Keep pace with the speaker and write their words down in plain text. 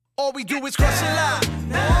All we do is crush a lot. All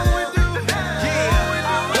we do, yeah.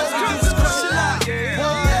 All we do is crush a lot.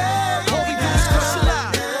 What? All we do is crush a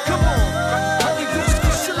lot. Come on. All we do is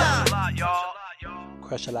crush a lot.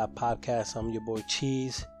 Crush a Lot podcast. I'm your boy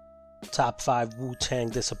Cheese. Top 5 Wu-Tang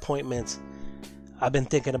disappointments. I've been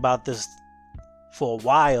thinking about this for a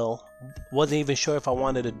while. Wasn't even sure if I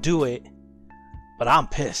wanted to do it, but I'm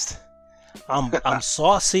pissed. I'm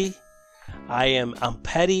saucy. I'm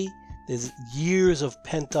petty. There's years of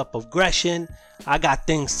pent up aggression. I got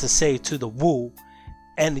things to say to the Wu.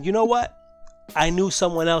 And you know what? I knew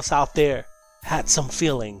someone else out there had some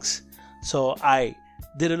feelings. So I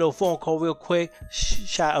did a little phone call real quick,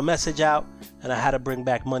 shot a message out, and I had to bring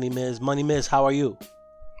back Money Miz. Money Miz, how are you?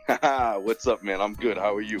 What's up, man? I'm good.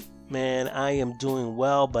 How are you? Man, I am doing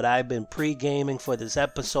well, but I've been pre-gaming for this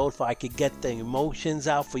episode so I could get the emotions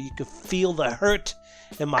out, for you could feel the hurt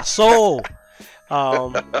in my soul.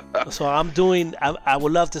 So I'm doing, I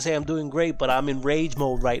would love to say I'm doing great, but I'm in rage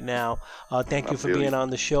mode right now. Thank you for being on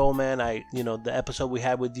the show, man. The episode we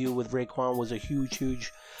had with you with Raekwon was a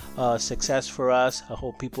huge success for us. I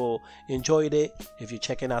hope people enjoyed it. If you're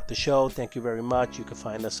checking out the show, thank you very much. You can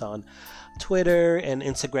find us on Twitter and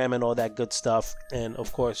Instagram and all that good stuff. And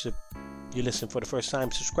of course, if you listen for the first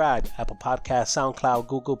time, subscribe. Apple Podcasts, SoundCloud,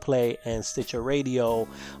 Google Play, and Stitcher Radio.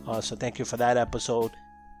 So thank you for that episode.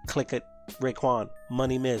 Click it. Raekwon,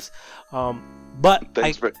 Money Miz. But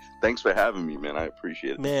thanks for having me, man. I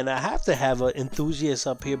appreciate it. Man, I have to have an enthusiast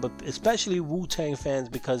up here, but especially Wu-Tang fans,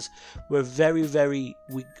 because we're we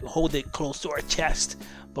hold it close to our chest.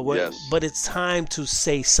 But it's time to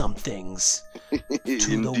say some things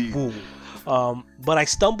to the Wu. But I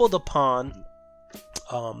stumbled upon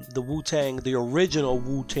the Wu-Tang, the original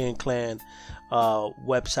Wu-Tang Clan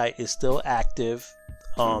website is still active,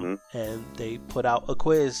 and they put out a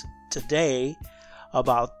quiz today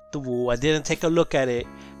about the Wu. I didn't take a look at it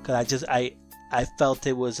because I felt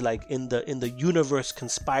it was like in the universe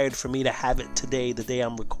conspired for me to have it today, the day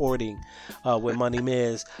I'm recording with Money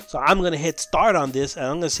Miz. So I'm gonna hit start on this and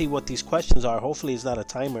I'm gonna see what these questions are. Hopefully it's not a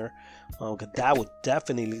timer, because that would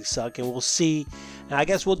definitely suck. And we'll see. And I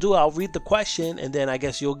guess I'll read the question and then I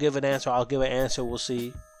guess you'll give an answer. I'll give an answer. We'll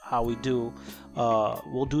see how we do.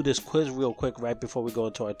 We'll do this quiz real quick right before we go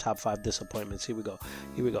into our top 5 disappointments. Here we go.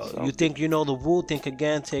 You think you know the Wu? Think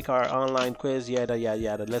again. Take our online quiz. Yada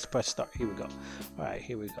yada. Let's press start. Here we go. All right,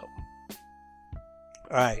 here we go.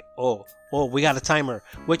 All right. Oh, we got a timer.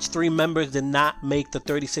 Which 3 members did not make the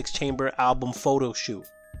 36 Chamber album photo shoot?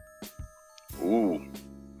 Ooh.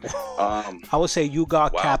 I would say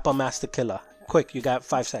U-God, Kappa, Master Killer. Quick, you got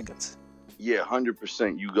 5 seconds. Yeah,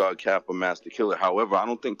 100% U-God, Kappa, Master Killer. However, I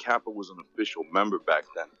don't think Kappa was an official member back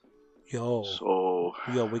then. Yo,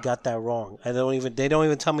 we got that wrong. They don't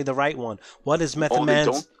even tell me the right one. What is Method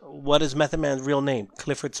Man's real name?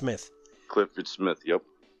 Clifford Smith. Clifford Smith, yep.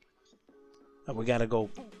 We gotta go.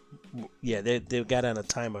 Yeah, they got on a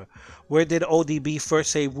timer. Where did ODB first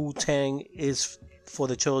say Wu-Tang is for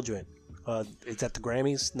the children? Is that the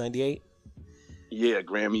Grammys, 98? Yeah,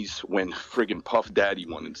 Grammys when friggin' Puff Daddy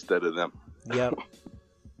won instead of them. Yep.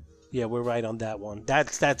 Yeah, we're right on that one.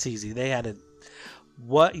 That's easy. They had it.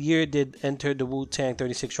 What year did Enter the Wu-Tang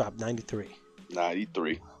 36 drop? 93.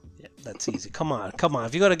 93. Yeah, that's easy. Come on.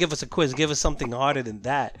 If you're going to give us a quiz, give us something harder than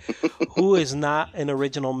that. Who is not an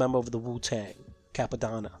original member of the Wu-Tang?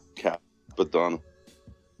 Cappadonna.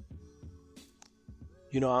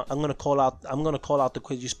 You know, I'm gonna call out the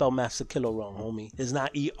quiz. You spell Master Killer wrong, homie. It's not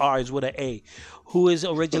ER, it's with an A. Who is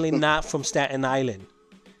originally not from Staten Island?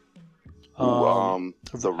 The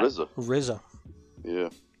RZA. RZA. Yeah.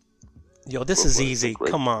 Yo, this is easy.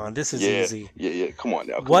 Come on, this is easy. Yeah. Come on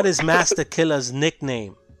now. What is Master Killer's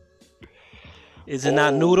nickname? Is it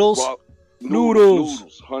not Noodles?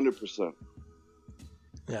 Noodles. 100%. All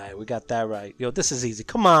right, we got that right. Yo, this is easy.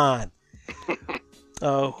 Come on.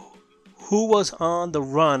 Who was on the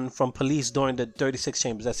run from police during the 36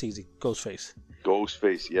 Chambers? That's easy. Ghostface.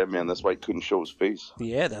 Yeah, man. That's why he couldn't show his face.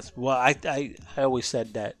 Yeah, I always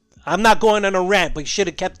said that. I'm not going on a rant, but he should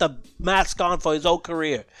have kept the mask on for his whole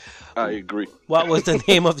career. I agree. What was the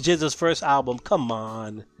name of GZA's first album? Come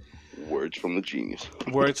on. Words from the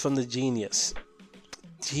Genius.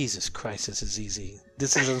 Jesus Christ, this is easy.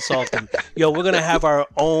 This is insulting. Yo, we're going to have our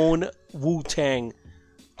own Wu-Tang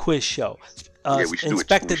quiz show.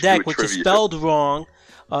 Inspector Deck, which is spelled wrong.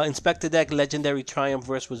 Inspector Deck Legendary Triumph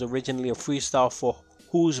Verse was originally a freestyle for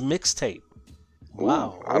whose mixtape?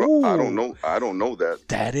 Wow. I don't know that.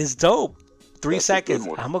 That is dope. 3 seconds.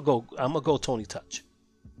 I'm gonna go Tony Touch.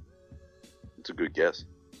 It's a good guess.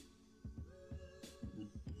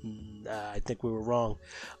 I think we were wrong.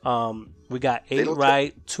 We got 8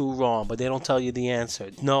 right, 2 wrong, but they don't tell you the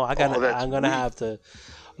answer. No, I'm gonna have to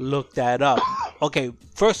look that up. Okay,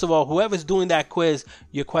 first of all, whoever's doing that quiz,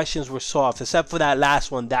 your questions were soft, except for that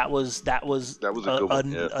last one. That was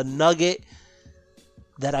a nugget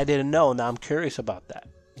that I didn't know. Now I'm curious about that.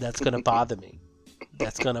 That's gonna bother me.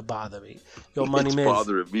 Yo, Money Miz,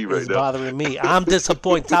 bothering me right now. Bothering me. I'm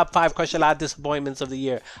disappointed. Top 5 Question Lot disappointments of the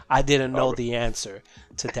year. I didn't know the answer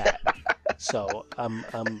to that, so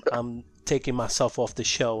I'm taking myself off the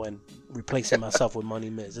show and replacing myself with Money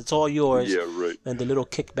Miz. It's all yours. Yeah, right. And the little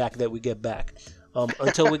kickback that we get back,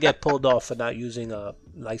 until we get pulled off for not using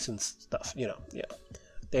licensed stuff. Yeah,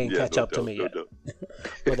 they ain't catch up to me yet.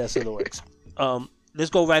 But that's in the works. Let's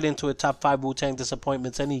go right into it. Top 5 Wu-Tang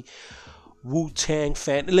disappointments. Any Wu-Tang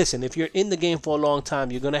fan, listen, if you're in the game for a long time,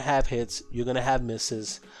 you're gonna have hits, you're gonna have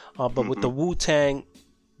misses, but with the Wu-Tang,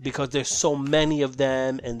 because there's so many of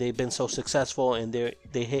them and they've been so successful and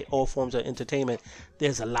they hit all forms of entertainment,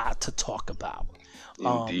 there's a lot to talk about.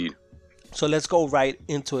 Indeed. So let's go right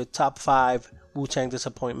into it. Top 5 Wu-Tang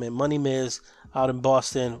disappointment. Money Miz out in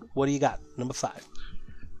Boston. What do you got? Number 5.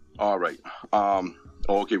 All right.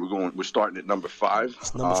 Okay, we're starting at number 5.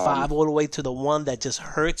 It's number 5 all the way to the one that just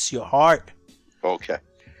hurts your heart. Okay.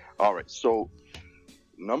 All right. So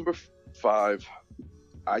number 5,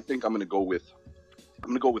 I think I'm gonna go with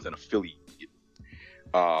an affiliate.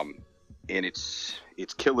 And it's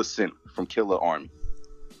Killa Sin from Killer Army.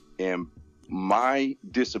 And my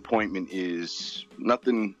disappointment is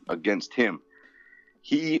nothing against him.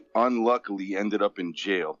 He unluckily ended up in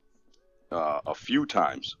jail a few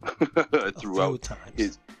times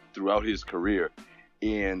throughout his career,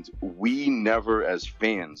 and we never as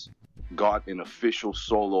fans got an official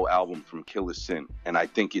solo album from Killa Sin, and I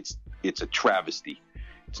think it's a travesty.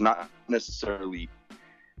 It's not necessarily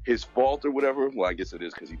his fault or whatever. Well, I guess it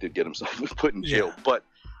is because he did get himself put in jail. Yeah. But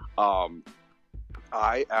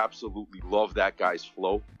I absolutely love that guy's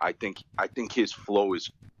flow. I think his flow is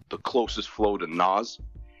the closest flow to Nas.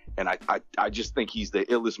 And I just think he's the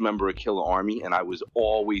illest member of Killer Army, and I was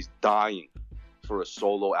always dying for a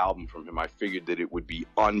solo album from him. I figured that it would be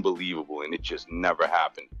unbelievable, and it just never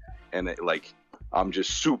happened. And I'm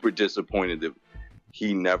just super disappointed that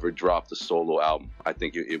he never dropped a solo album. I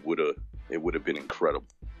think it would have been incredible.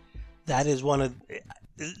 That is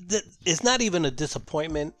it's not even a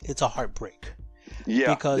disappointment, it's a heartbreak.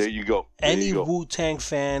 Yeah, because there you go. Any Wu-Tang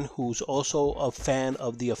fan who's also a fan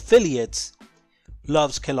of the affiliates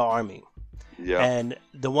loves Killer Army. Yeah. And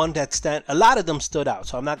the one that a lot of them stood out,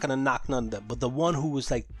 so I'm not going to knock none of them, but the one who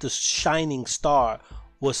was like the shining star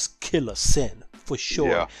was Killa Sin, for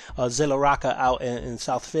sure. Yeah. Zilla Rocca out in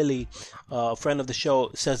South Philly, a friend of the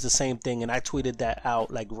show, says the same thing, and I tweeted that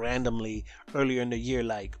out like randomly earlier in the year,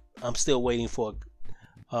 like, I'm still waiting for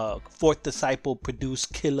Fourth Disciple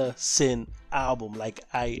produced Killa Sin album. Like,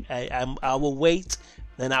 I will wait,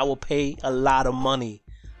 and I will pay a lot of money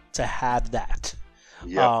to have that.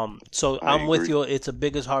 Yep. So I'm with you. It's the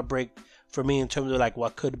biggest heartbreak for me in terms of like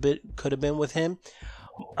what could have been with him.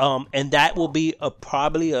 And that will be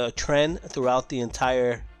probably a trend throughout the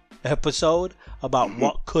entire episode about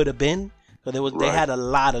what could have been. So they had a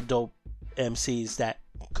lot of dope MCs that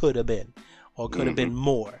could have been or could have been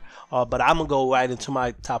more. But I'm gonna go right into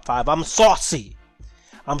my top 5. I'm saucy.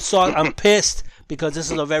 I'm pissed because this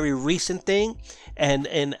is a very recent thing,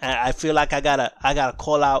 and I feel like I gotta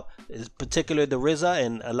call out, in particular, the RZA,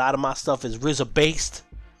 and a lot of my stuff is RZA based.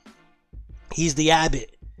 He's the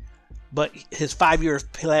Abbott, but his 5-year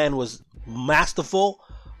plan was masterful,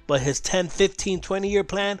 but his 10, 15, 20-year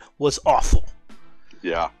plan was awful.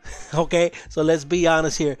 Yeah. Okay, so let's be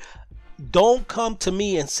honest here. Don't come to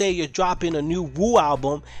me and say you're dropping a new Wu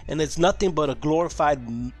album and it's nothing but a glorified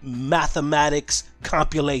mathematics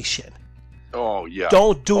compilation. Oh, yeah.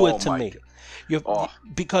 Don't do it to me.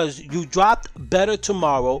 Because you dropped Better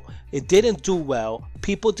Tomorrow. It didn't do well.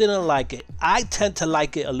 People didn't like it. I tend to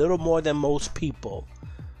like it a little more than most people.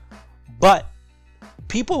 But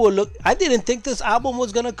people will look. I didn't think this album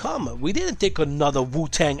was going to come. We didn't think another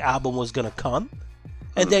Wu-Tang album was going to come.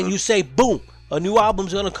 And then you say, boom, a new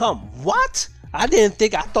album's going to come. What? I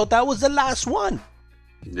thought that was the last one.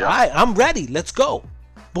 Yeah. All right, I'm ready. Let's go.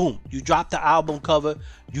 Boom. You dropped the album cover.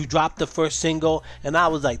 You dropped the first single. And I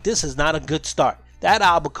was like, this is not a good start. That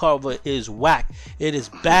album cover is whack. It is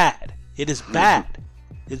bad. It is bad.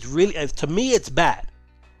 It's really, to me, it's bad.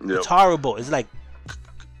 Yep. It's horrible. It's like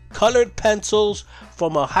colored pencils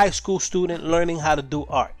from a high school student learning how to do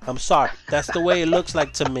art. I'm sorry. That's the way it looks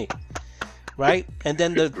like to me. Right? And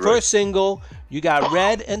then the first single, you got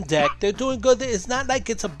Red and Deck. They're doing good. It's not like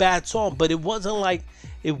it's a bad song, but it wasn't like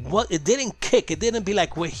it didn't kick. It didn't be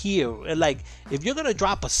like we're here. And like if you're gonna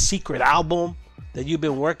drop a secret album that you've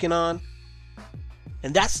been working on,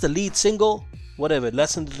 and that's the lead single, whatever,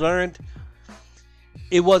 lessons learned,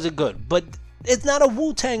 it wasn't good. But it's not a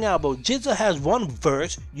Wu-Tang album. GZA has one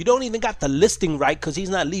verse. You don't even got the listing right because he's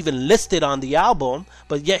not even listed on the album,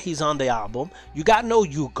 but yet he's on the album. You got no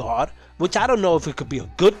You God, which I don't know if it could be a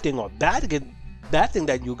good thing or bad thing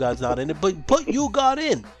that You God's not in it, but put You God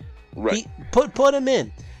in. Right. Put him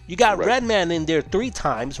in. You got Right. Redman in there 3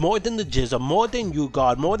 times, more than the GZA, more than You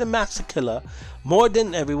God, more than Master Killer, more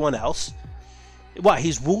than everyone else. What,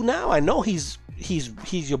 he's Wu now? I know he's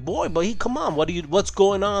your boy, but come on, what's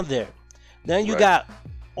going on there? Then you Right. got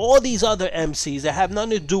all these other MCs that have nothing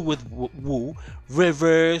to do with Wu,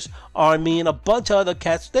 Rivers, Army, and a bunch of other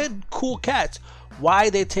cats. They're cool cats. Why are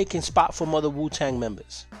they taking spot from other Wu-Tang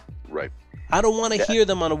members? Right. I don't want to hear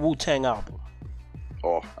them on a Wu-Tang album.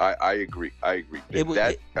 Oh, I agree. It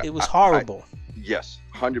was horrible. Yes,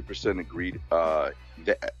 100% agreed.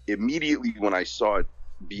 Immediately when I saw it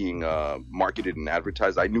being marketed and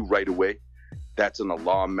advertised, I knew right away that's an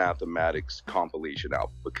Allah Mathematics compilation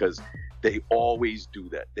album because they always do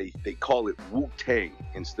that. They call it Wu-Tang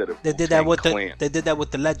instead of They did that with Clan. they did that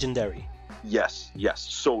with the Legendary. Yes.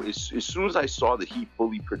 So as soon as I saw that he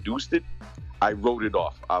fully produced it, I wrote it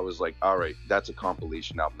off. I was like, all right, that's a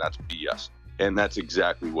compilation album. That's BS. And that's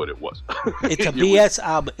exactly what it was. It's a BS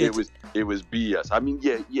album. It was BS. I mean,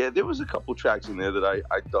 yeah, there was a couple tracks in there that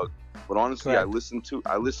I dug, but honestly, Correct.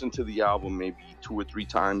 I listened to the album maybe 2 or 3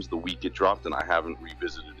 times the week it dropped, and I haven't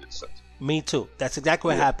revisited it since. Me too. That's exactly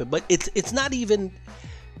what Yeah. happened. But it's not even.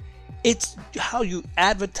 It's how you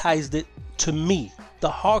advertised it to me, the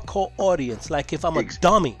hardcore audience. Like if I'm a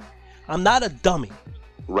dummy, I'm not a dummy.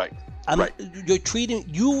 Right. Right.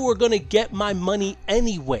 You were gonna get my money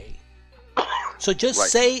anyway. So just Right.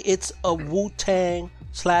 say it's a Wu-Tang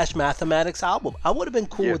 / Mathematics album. I would have been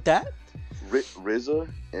cool Yeah. with that. RZA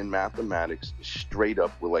and Mathematics straight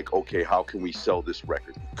up were like, okay, how can we sell this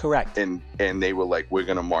record? Correct. And they were like, we're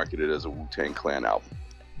gonna market it as a Wu-Tang Clan album,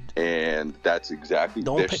 and that's exactly.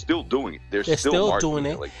 They're still doing it. They're still marketing doing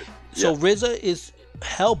it. like this. So Yeah. RZA is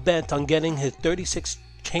hell bent on getting his 36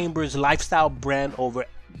 Chambers lifestyle brand over.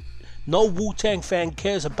 No Wu-Tang fan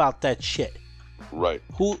cares about that shit. Right.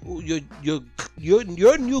 Who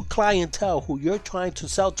your new clientele who you're trying to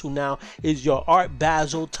sell to now is your Art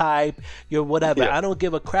Basel type, your whatever. Yeah. I don't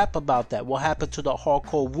give a crap about that. What happened to the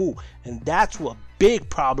hardcore Wu? And that's what big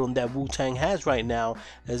problem that Wu-Tang has right now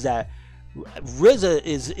is that RZA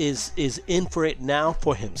is in for it now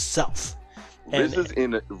for himself. And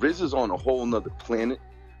RZA's on a whole nother planet,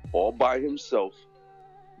 all by himself,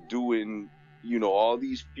 doing all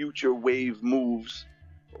these future wave moves,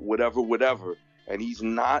 whatever. And he's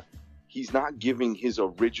not giving his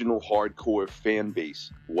original hardcore fan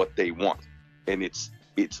base what they want, and it's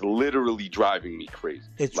literally driving me crazy.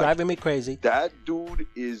 It's driving me crazy. That dude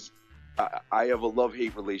is. I have a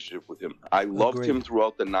love-hate relationship with him. I loved him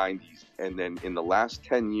throughout the 90s, and then in the last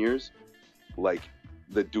 10 years, like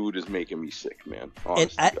the dude is making me sick, man.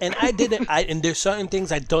 Honestly. And there's certain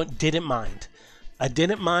things I didn't mind. I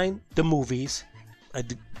didn't mind the movies. I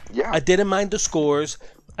didn't mind the scores.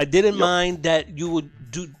 I didn't mind that you would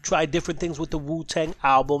try different things with the Wu-Tang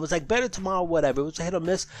album. It's like Better Tomorrow, whatever. It was a hit or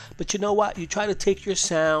miss. But you know what? You try to take your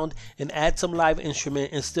sound and add some live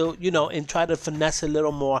instrument and still, and try to finesse a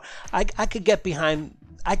little more. I could get behind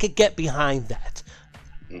that.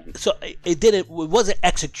 Mm-hmm. So it wasn't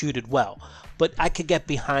executed well, but I could get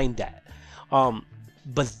behind that.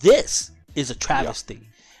 But this is a travesty.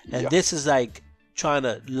 And this is like trying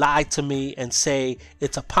to lie to me and say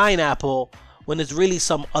it's a pineapple when it's really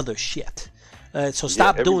some other shit. So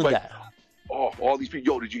stop doing that. Oh, all these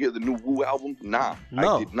people. Yo, did you hear the new Wu album? Nah,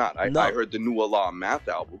 No, I did not. I heard the new Allah Math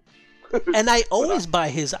album. And I always buy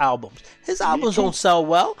his albums. His albums don't sell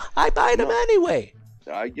well. I buy them anyway.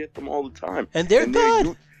 I get them all the time. And they're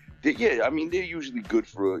good. I mean, they're usually good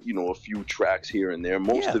for, a few tracks here and there.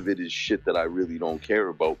 Most of it is shit that I really don't care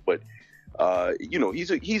about. But,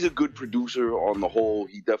 he's a good producer on the whole.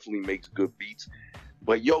 He definitely makes good beats.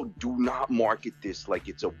 But, yo, do not market this like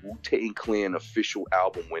it's a Wu-Tang Clan official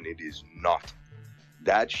album when it is not.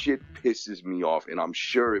 That shit pisses me off, and I'm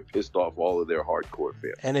sure it pissed off all of their hardcore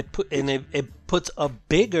fans. And it puts a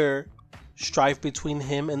bigger strife between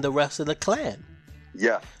him and the rest of the clan.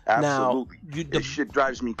 Yeah, absolutely. Now, this shit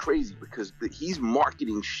drives me crazy because he's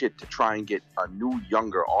marketing shit to try and get a new,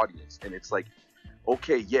 younger audience. And it's like,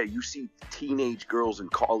 okay, yeah, you see teenage girls and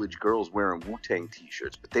college girls wearing Wu-Tang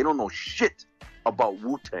t-shirts, but they don't know shit about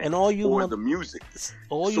Wu-Tang and all you or the music.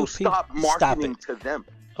 All so you stop marketing to them.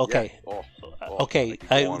 Okay. Yeah. Okay.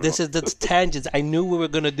 This is the tangents. I knew we were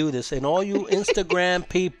gonna do this. And all you Instagram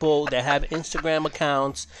people that have Instagram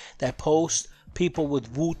accounts that post people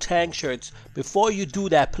with Wu-Tang shirts, before you do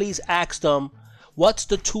that, please ask them what's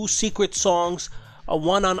the 2 secret songs,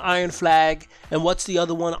 one on Iron Flag and what's the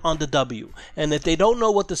other one on the W. And if they don't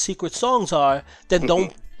know what the secret songs are, then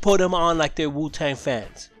don't put them on like they're Wu-Tang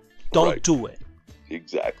fans. Don't do it.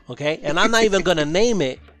 Exactly. Okay? And I'm not even gonna name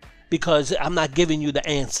it because I'm not giving you the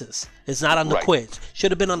answers. It's not on the quiz.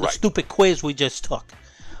 Should have been on the stupid quiz we just took.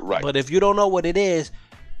 Right. But if you don't know what it is,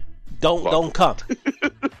 don't come.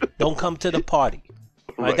 Don't come to the party.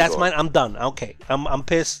 Right, that's mine. I'm done. Okay, I'm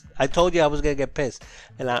pissed. I told you I was gonna get pissed,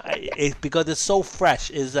 and because it's so fresh.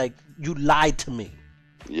 It's like you lied to me.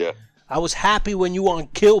 Yeah. I was happy when you were on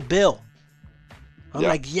Kill Bill. I'm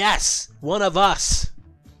like, yes, one of us.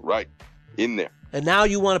 Right. In there. And now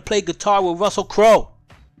you want to play guitar with Russell Crowe.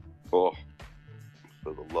 Oh,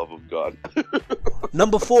 for the love of God.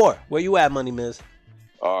 Number 4. Where you at, Money Miz?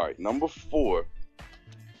 All right, number 4.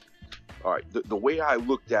 All right, the way I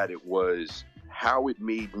looked at it was how it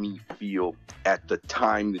made me feel at the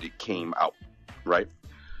time that it came out, right?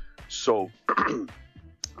 So,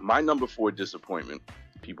 my number 4 disappointment,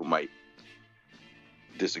 people might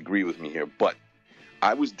disagree with me here, but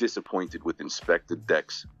I was disappointed with Inspector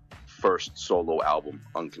Deck's first solo album,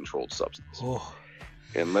 Uncontrolled Substance. Oh.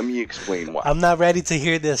 And let me explain why. I'm not ready to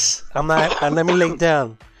hear this. I'm not. Let me lay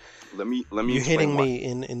down. Let me. You're hitting me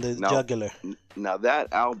in the jugular. Now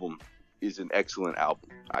that album is an excellent album.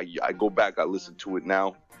 I go back, I listen to it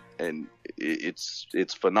now, and it's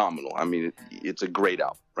phenomenal. I mean, it's a great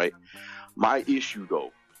album, right? My issue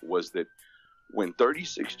though was that when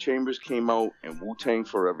 36 Chambers came out and Wu-Tang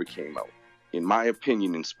Forever came out, in my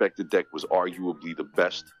opinion, Inspector Deck was arguably the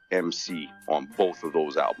best MC on both of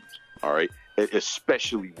those albums. All right,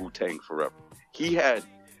 especially Wu-Tang Forever. He had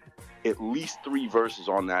at least 3 verses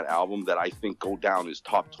on that album that I think go down as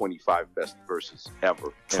top 25 best verses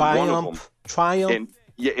ever. Triumph. And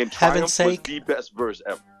Triumph was the best verse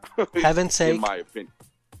ever. Heaven's sake. In my opinion.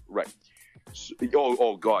 Right. So,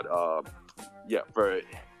 oh God. For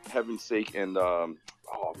Heaven's Sake and oh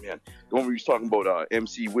man, the one we was talking about,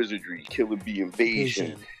 MC Wizardry, Killer Bee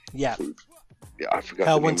Invasion. Yeah. I forgot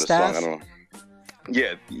Hell the name of the Staff? song. I don't know.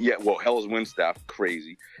 Yeah. Well, Hell's Windstaff,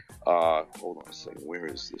 crazy. Hold on a second. Where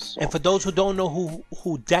is this song? And for those who don't know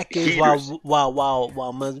who Deck is,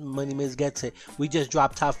 while Money Miz gets it, we just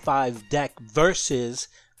dropped top 5 Deck verses,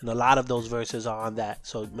 and a lot of those verses are on that.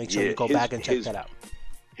 So make sure you go back and check that out.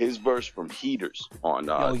 His verse from Heaters on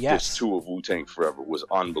this 2 of Wu-Tang Forever was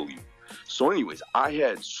unbelievable. So anyways, I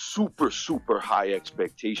had super, super high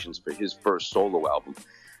expectations for his first solo album.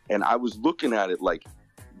 And I was looking at it like,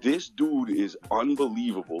 this dude is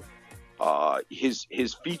unbelievable. His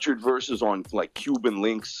featured verses on like Cuban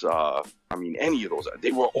Links, any of those,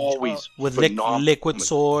 they were always with phenomenal. Liquid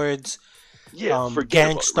Swords,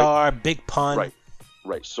 Gangstar, Big Pun.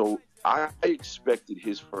 Right. So I expected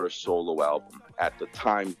his first solo album at the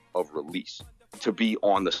time of release to be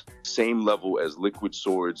on the same level as Liquid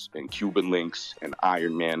Swords and Cuban Links and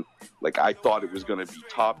Iron Man. Like, I thought it was going to be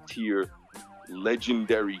top tier,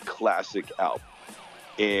 legendary classic album.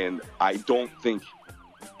 And I don't think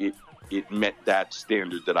it met that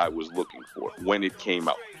standard that I was looking for when it came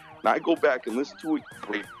out. Now I go back and listen to it,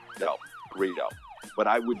 great album. But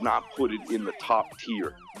I would not put it in the top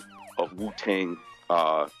tier of Wu-Tang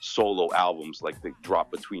solo albums like they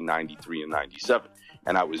dropped between 93 and 97.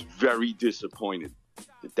 And I was very disappointed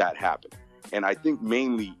that happened. And I think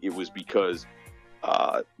mainly it was because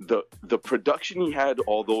the production he had,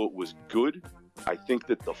 although it was good, I think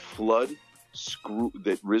that the flood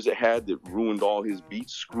that RZA had that ruined all his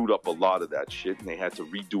beats screwed up a lot of that shit, and they had to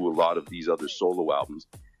redo a lot of these other solo albums.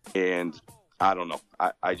 And I don't know,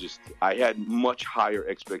 I had much higher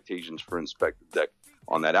expectations for Inspector Deck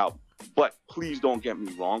on that album. But please don't get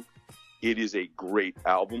me wrong, it is a great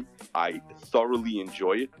album. I thoroughly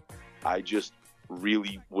enjoy it. I just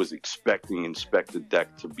really was expecting Inspector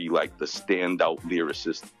Deck to be like the standout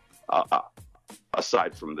lyricist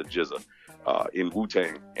aside from the GZA. In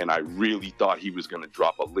Wu-Tang, and I really thought he was going to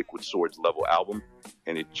drop a Liquid Swords level album,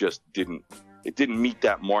 and it just didn't meet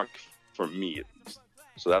that mark for me, at least.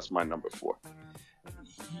 So that's my number 4.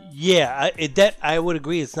 Yeah, I would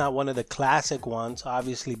agree. It's not one of the classic ones,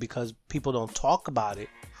 obviously, because people don't talk about it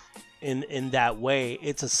in that way.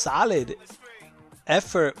 It's a solid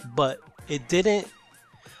effort, but it didn't.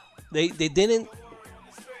 They didn't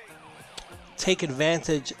take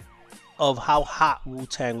advantage of how hot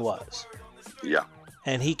Wu-Tang was. Yeah.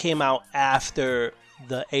 And he came out after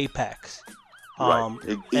the Apex. Right.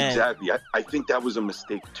 Exactly. I think that was a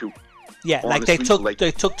mistake too. Yeah, honestly,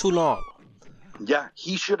 they took too long. Yeah,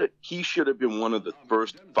 he should have been one of the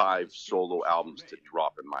first 5 solo albums to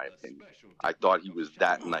drop, in my opinion. I thought he was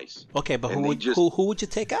that nice. Okay, but who would you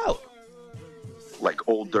take out? Like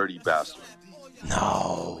Old Dirty Bastard.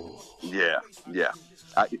 No. Yeah.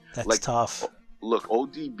 That's tough. Look,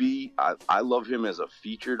 ODB, I love him as a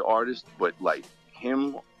featured artist, but like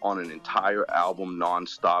him on an entire album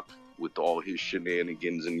nonstop with all his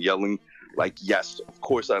shenanigans and yelling, like, yes, of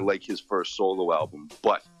course I like his first solo album,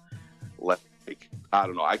 but like, I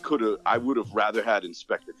don't know, I would have rather had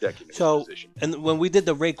Inspector Deck in his position. And when we did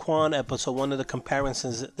the Raekwon episode, one of the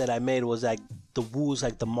comparisons that I made was like the Wu's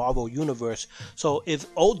like the Marvel universe. So if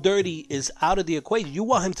Old Dirty is out of the equation, you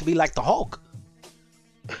want him to be like the Hulk.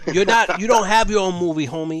 You don't have your own movie,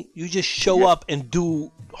 homie. You just show up and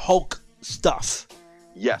do Hulk stuff.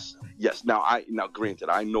 Yes. Now granted,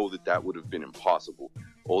 I know that would have been impossible.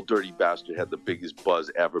 Old Dirty Bastard had the biggest buzz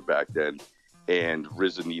ever back then, and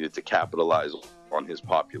RZA needed to capitalize on his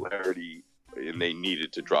popularity, and they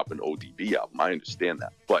needed to drop an ODB album. I understand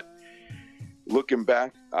that, but looking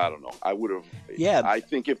back, I don't know. I would have. Yeah. I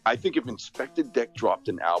think if Inspector Deck dropped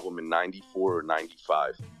an album in '94 or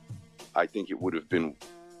 '95, I think it would have been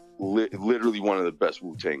literally one of the best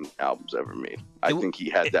Wu-Tang albums ever made. I think he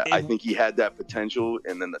had that potential,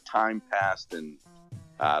 and then the time passed, and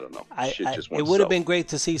I don't know. It would have been great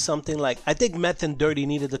to see something like, I think Meth and Dirty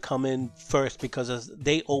needed to come in first because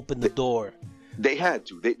they opened the door. They had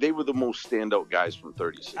to. They were the most standout guys from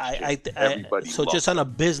 36. Everybody. So just on a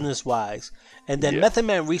business wise, and then Method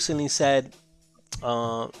Man recently said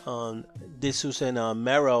on This Was in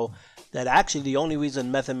Mero that actually the only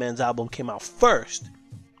reason Method Man's album came out first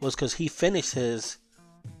was because he finished his.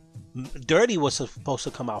 Dirty was supposed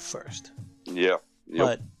to come out first. Yeah. Yep.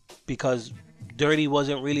 But because Dirty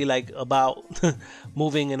wasn't really like about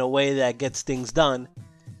moving in a way that gets things done,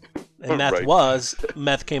 and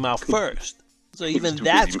Meth came out first. So even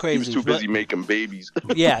that's crazy. He was too busy making babies.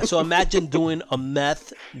 Yeah, so imagine doing a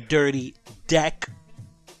Meth, Dirty, Deck,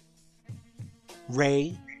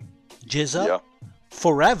 Ray, Jizza,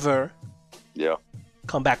 Forever. Yeah.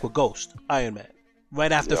 Come back with Ghost, Iron Man,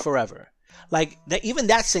 right after Forever. Like even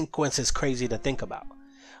that sequence is crazy to think about.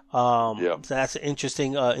 So that's an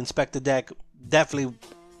interesting. Inspector Deck definitely,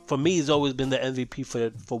 for me, has always been the MVP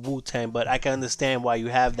for Wu-Tang, but I can understand why you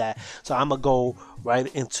have that. So I'm gonna go right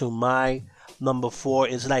into my number 4.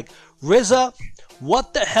 It's like, RZA,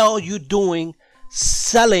 what the hell you doing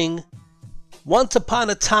selling Once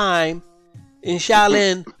Upon a Time in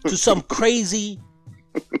Shaolin to some crazy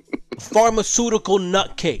pharmaceutical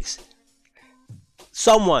nutcase?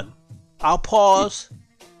 Someone, I'll pause.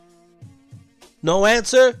 No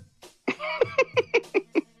answer?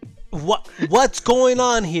 What's going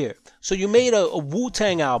on here? So you made a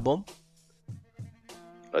Wu-Tang album.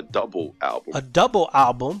 A double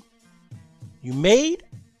album. You made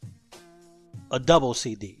a double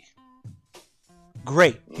CD.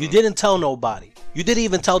 Great. You didn't tell nobody. You didn't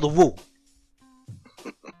even tell the Wu.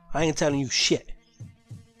 I ain't telling you shit.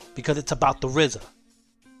 Because it's about the RZA.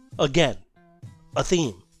 Again, a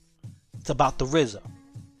theme. It's about the RZA.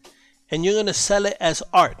 And you're gonna sell it as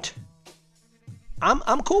art.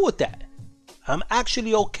 I'm cool with that. I'm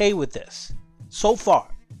actually okay with this. So far,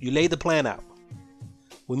 you laid the plan out.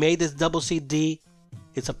 We made this double CD.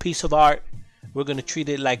 It's a piece of art. We're gonna treat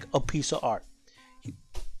it like a piece of art.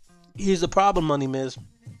 Here's the problem, Money Miz.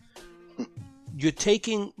 You're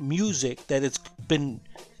taking music that has been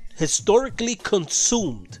historically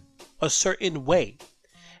consumed a certain way,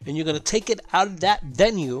 and you're gonna take it out of that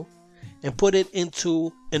venue and put it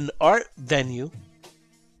into an art venue,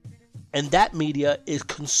 and that media is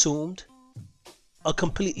consumed a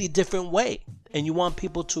completely different way, and you want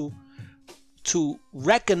people to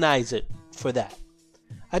recognize it for that.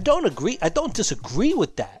 I don't disagree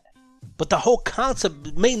with that, but the whole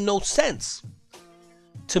concept made no sense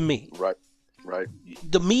to me. Right.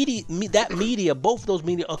 The media, both of those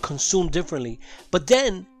media are consumed differently, but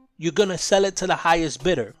then you're gonna sell it to the highest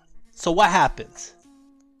bidder. So what happens?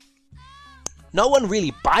 No one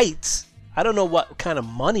really bites. I don't know what kind of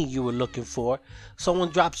money you were looking for.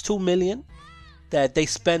 Someone drops $2 million that they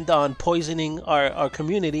spend on poisoning our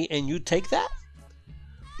community, and you take that?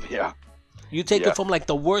 Yeah. You take it from like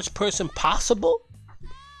the worst person possible?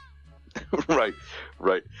 Right.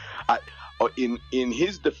 In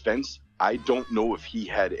his defense, I don't know if he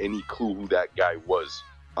had any clue who that guy was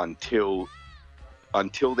until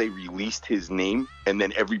they released his name, and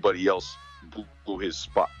then everybody else blew his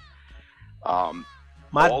spot.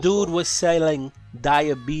 My dude was selling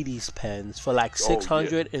diabetes pens for like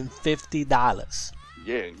 $650.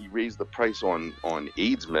 Yeah, and he raised the price on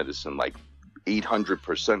AIDS medicine like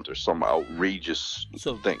 800% or some outrageous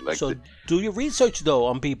thing. Like, so do your research though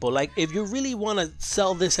on people. Like, if you really want to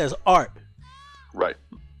sell this as art, right?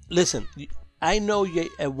 Listen, I know you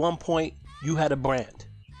at one point you had a brand,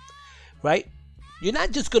 right? You're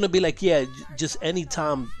not just gonna be like, yeah, just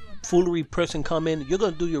anytime foolery person come in. You're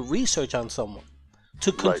gonna do your research on someone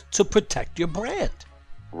to protect your brand.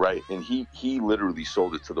 Right, and he literally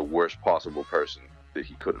sold it to the worst possible person that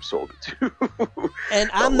he could have sold it to. And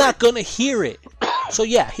I'm not gonna hear it. So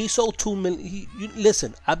yeah, he sold 2 million.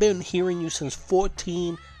 Listen, I've been hearing you since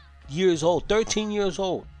 14 years old, 13 years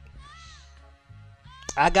old.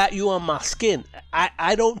 I got you on my skin.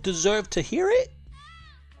 I don't deserve to hear it.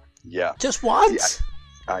 Yeah. Just once.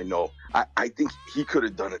 Yeah, I know. I think he could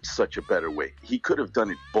have done it such a better way. He could have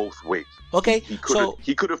done it both ways. Okay. He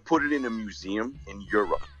could have put it in a museum in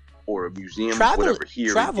Europe or a museum whatever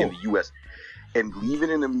here in the US and leave it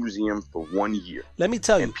in a museum for 1 year. Let me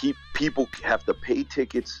tell you. And people have to pay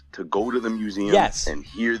tickets to go to the museum and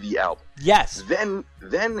hear the album. Yes.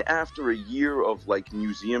 Then after a year of like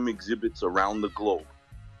museum exhibits around the globe,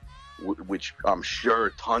 which I'm sure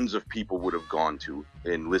tons of people would have gone to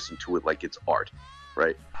and listened to it like it's art,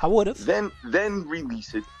 right? I would have. Then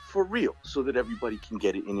release it for real so that everybody can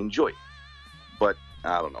get it and enjoy it. But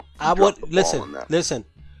I don't know. I would listen.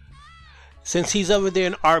 Since he's over there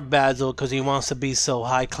in Art Basel because he wants to be so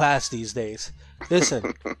high class these days.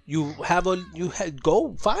 Listen,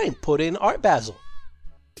 go fine. Put in Art Basel.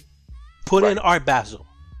 Put in Art Basel.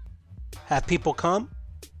 Have people come.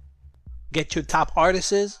 Get your top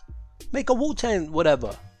artists. Make a Wu-Tang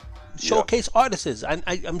whatever. Showcase artists.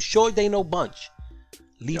 I'm sure they know bunch.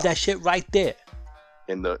 Leave that shit right there.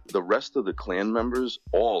 And the rest of the Clan members,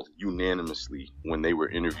 all unanimously, when they were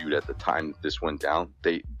interviewed at the time that this went down,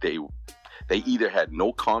 they either had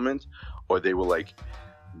no comment or they were like,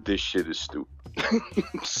 "This shit is stupid."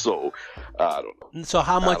 So I don't know. So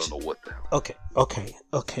how much? I don't know what the hell.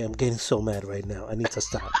 Okay. I'm getting so mad right now. I need to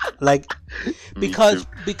stop. Like, because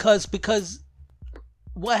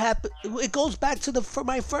what happened? It goes back to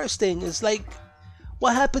my first thing. It's like,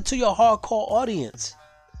 what happened to your hardcore audience?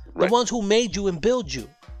 The ones who made you and built you,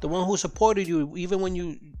 the one who supported you even when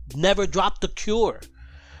you never dropped the Cure,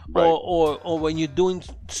 or when you're doing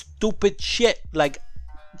stupid shit like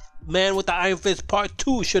Man with the Iron Fist Part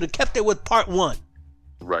 2 should have kept it with Part 1.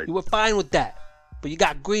 Right. You were fine with that, but you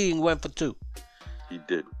got greedy and went for 2. He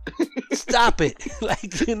did. Stop it.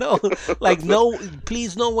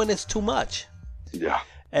 Please know when it's too much. Yeah.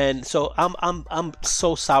 And so I'm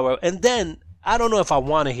so sour. And then I don't know if I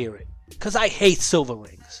want to hear it because I hate Silver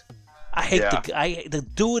Rings. I hate the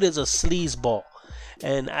dude is a sleazeball.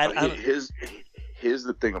 And here's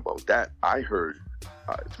the thing about that. I heard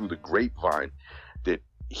through the grapevine that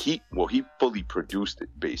he fully produced it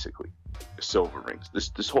basically. Silver Rings.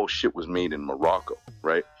 This whole shit was made in Morocco,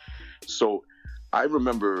 right? So I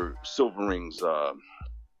remember Silver Rings.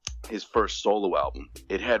 His first solo album,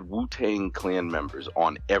 it had Wu-Tang Clan members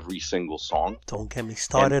on every single song. Don't get me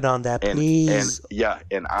started on that, please.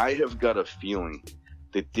 And I have got a feeling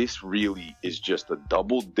that this really is just a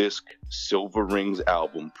double disc Silver Rings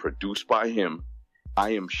album produced by him. I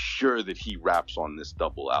am sure that he raps on this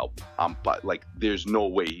double album. There's no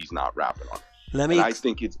way he's not rapping on it. I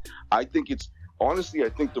think it's honestly, I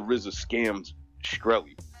think the RZA scammed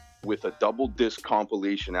Shkreli with a double disc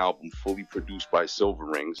compilation album fully produced by Silver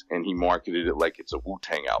Rings, and he marketed it like it's a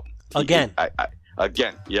Wu-Tang album.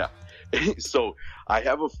 Again, yeah. So I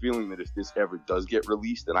have a feeling that if this ever does get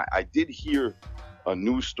released, and I did hear a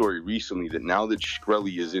news story recently that now that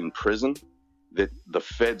Shkreli is in prison, that the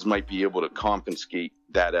feds might be able to confiscate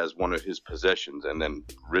that as one of his possessions, and then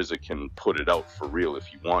RZA can put it out for real if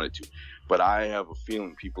he wanted to. But I have a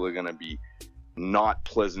feeling people are going to be not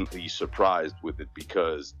pleasantly surprised with it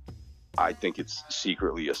because I think it's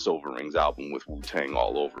secretly a Silver Rings album with Wu-Tang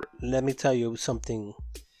all over it. Let me tell you something.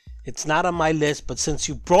 It's not on my list, but since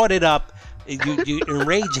you brought it up, you're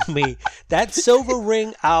enraging me. That Silver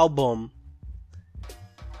Ring album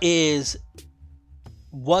is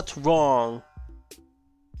what's wrong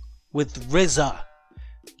with RZA.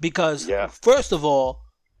 Because, first of all,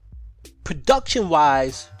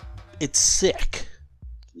 production-wise, it's sick.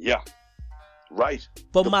 Yeah. Right.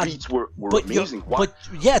 But the beats were amazing.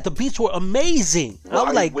 The beats were amazing.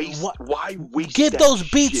 I'm like, why waste give those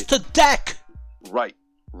beats shit? to Deck. Right.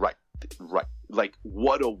 Like,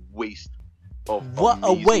 what a waste of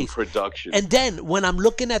production. And then when I'm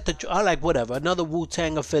looking at I like whatever, another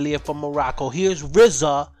Wu-Tang affiliate from Morocco. Here's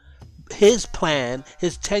RZA. His plan,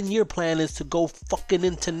 his 10-year plan is to go fucking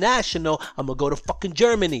international. I'm gonna go to fucking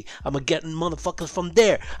Germany. I'm gonna get motherfuckers from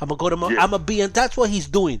there. I'm gonna go to I'm gonna be in. That's what he's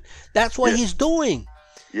doing. That's what he's doing.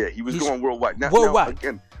 Yeah, he was going worldwide. Worldwide, now,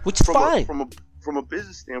 again, which is fine. From a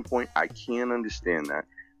business standpoint, I can understand that.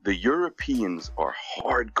 The Europeans are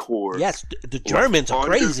hardcore. Yes, the Germans are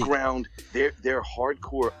crazy. They're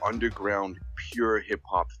hardcore underground, pure hip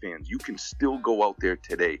hop fans. You can still go out there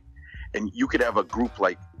today, and you could have a group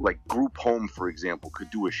like Group Home, for example, could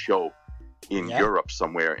do a show in Europe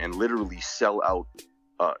somewhere and literally sell out,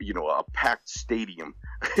 a packed stadium.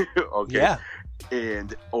 Okay. Yeah.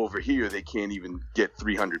 And over here, they can't even get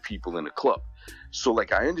 300 people in a club. So,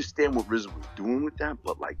 like, I understand what RZA was doing with that,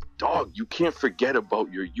 but, like, dog, you can't forget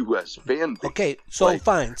about your U.S. fan base. Okay, so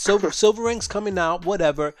fine. Silver Ring's coming out,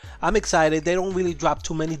 whatever. I'm excited. They don't really drop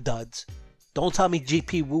too many duds. Don't tell me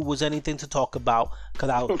GP Wu was anything to talk about, because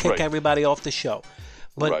I'll kick everybody off the show.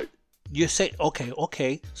 But you say,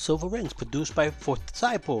 okay, Silver Rings, produced by Fourth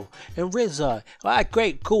Disciple and RZA. All right,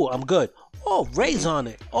 great, cool, I'm good. Oh, Ray's on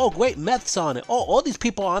it. Oh, great, Meth's on it. Oh, all these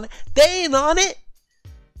people on it. They ain't on it.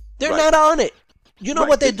 They're not on it. You know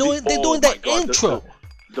what they're doing? They're doing the intro.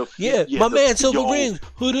 My man Silver Rings.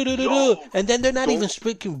 And then they're not even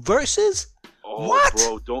speaking verses. Oh,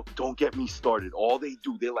 what? Bro, don't get me started. All they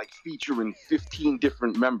do, they're like featuring 15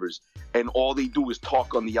 different members, and all they do is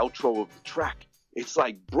talk on the outro of the track. It's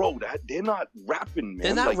like, bro, they're not rapping,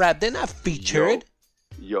 man. They're not They're not featured.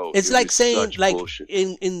 Yo, it's like saying, like, bullshit.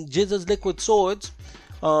 in GZA's Liquid Swords,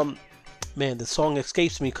 man, the song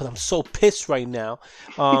escapes me because I'm so pissed right now.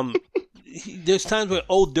 There's times where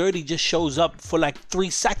Old Dirty just shows up for like 3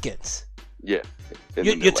 seconds. Yeah.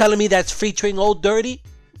 You're telling me that's featuring Old Dirty?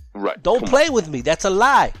 Right. Don't play with me. That's a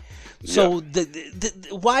lie. So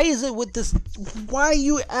why is it with this? Why are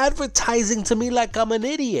you advertising to me like I'm an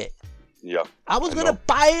idiot? Yeah. I was going to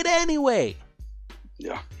buy it anyway.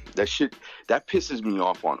 Yeah. That shit, that pisses me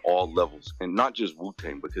off on all levels. And not just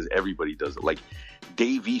Wu-Tang, because everybody does it. Like,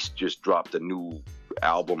 Dave East just dropped a new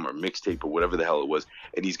album or mixtape or whatever the hell it was,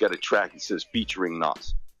 and he's got a track that says featuring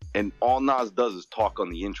Nas. And all Nas does is talk on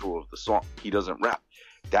the intro of the song. He doesn't rap.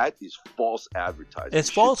 That is false advertising. It's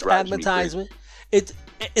false advertisement.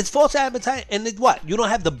 It's false advertising. And it what? You don't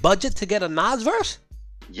have the budget to get a Nas verse?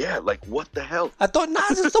 Yeah, like, what the hell? I thought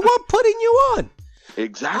Nas is the one putting you on.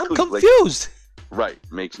 Exactly. I'm confused. Right,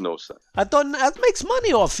 makes no sense. I thought Nas makes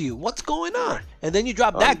money off you. What's going on? Right. And then you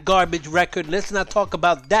drop that garbage record. Let's not talk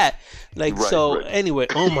about that. Anyway,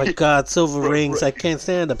 oh my God, Silver Rings, I can't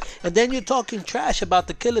stand them. And then you're talking trash about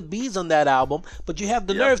the Killer Bees on that album, but you have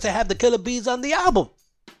the nerve to have the Killer Bees on the album.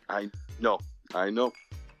 I know.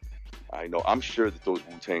 I'm sure that those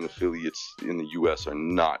Wu-Tang affiliates in the U.S. are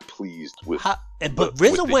not pleased with. But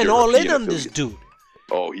RZA went all in on this dude.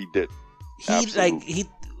 Oh, he did.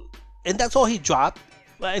 And that's all he dropped.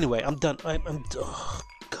 But anyway, I'm done. Oh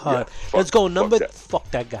God, let's go. Fuck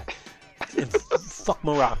that guy. And fuck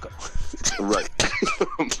Morocco. Right.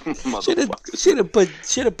 Should have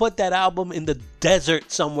put that album in the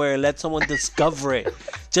desert somewhere and let someone discover it.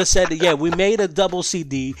 Just said, we made a double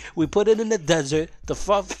CD. We put it in the desert. The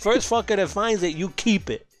first fucker that finds it, you keep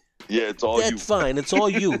it. Yeah, it's all That's fine. It's all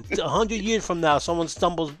you. 100 years from now, someone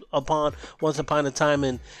stumbles upon Once Upon a Time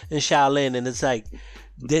in Shaolin, and it's like,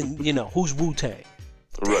 then, who's Wu-Tang?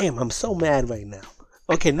 Damn, I'm so mad right now.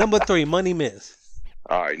 Okay, number 3, Money Miz.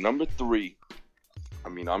 All right, number 3. I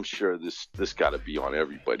mean, I'm sure this got to be on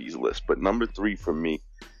everybody's list, but number 3 for me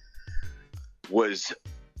was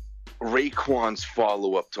Raekwon's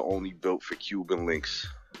follow-up to Only Built for Cuban Links,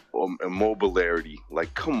 Immobilarity.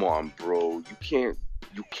 Like, come on, bro.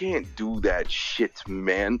 You can't do that shit,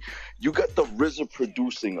 man. You got the RZA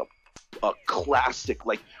producing a classic,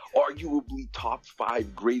 like, arguably top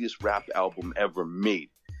 5 greatest rap album ever made.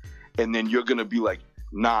 And then you're going to be like,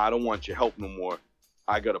 nah, I don't want your help no more.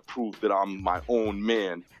 I got to prove that I'm my own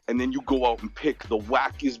man. And then you go out and pick the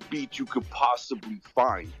wackest beat you could possibly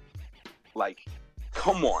find. Like,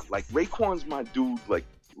 come on. Like, Raekwon's my dude. Like,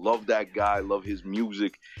 love that guy. Love his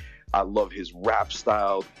music. I love his rap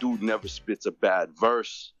style. Dude never spits a bad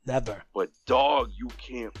verse. Never. But, dog, you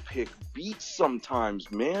can't pick beats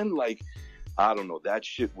sometimes, man. Like, I don't know. That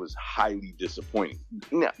shit was highly disappointing.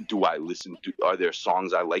 Now, do I listen to... Are there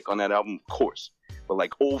songs I like on that album? Of course. But,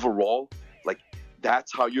 like, overall, like,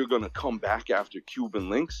 that's how you're going to come back after Cuban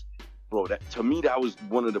Links? Bro, to me, that was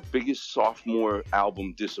one of the biggest sophomore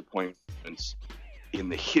album disappointments in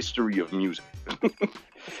the history of music.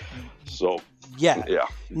 So... Yeah.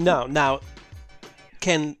 Now,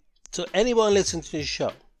 so anyone listen to this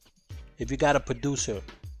show, if you got a producer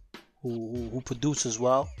who produces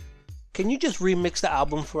well, can you just remix the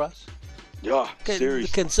album for us? Yeah,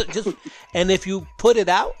 seriously. And if you put it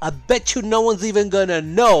out, I bet you no one's even gonna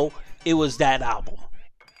know it was that album.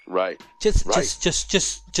 Right. Just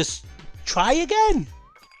try again.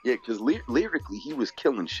 Yeah, because lyrically, he was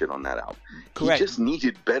killing shit on that album. Correct. He just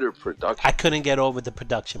needed better production. I couldn't get over the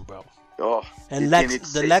production, bro. Oh, and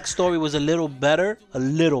the Lex story was a little better,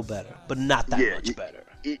 but not that much better.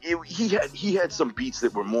 He had some beats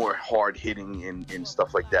that were more hard hitting and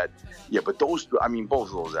stuff like that. Yeah, but both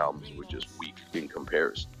of those albums were just weak in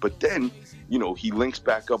comparison. But then, he links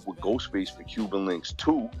back up with Ghostface for Cuban Links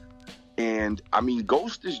 2, and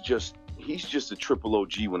Ghost is he's just a triple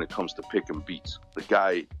OG when it comes to picking beats. The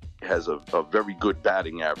guy has a very good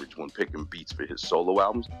batting average when picking beats for his solo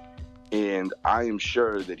albums. And I am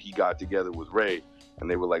sure that he got together with Ray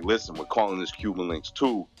and they were like, listen, we're calling this Cuban Links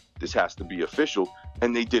 2. This has to be official.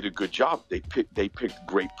 And they did a good job. They picked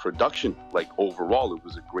great production. Like, overall, it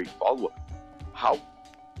was a great follow-up. How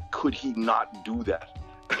could he not do that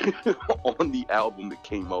on the album that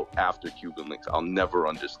came out after Cuban Links? I'll never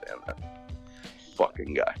understand that.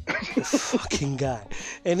 Fucking guy.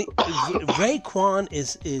 And Raekwon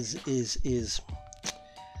is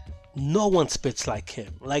no one spits like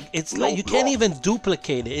him. Like, it's like you can't even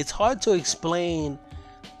duplicate it. It's hard to explain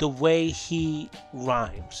the way he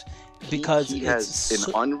rhymes because he has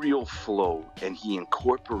an unreal flow, and he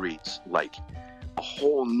incorporates like a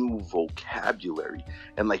whole new vocabulary,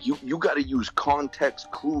 and like you got to use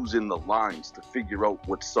context clues in the lines to figure out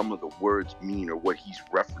what some of the words mean or what he's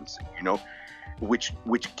referencing, which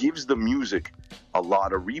gives the music a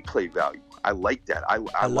lot of replay value. I like that. I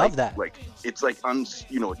love like that. Like, it's like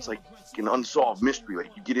it's like an unsolved mystery. Like,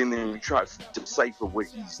 you get in there and you try to decipher what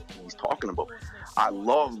he's talking about. I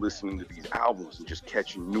love listening to these albums and just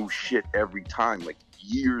catching new shit every time, like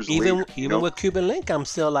years later. Even with Cuban Link, I'm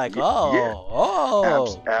still like,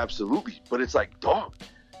 absolutely. But it's like, dog,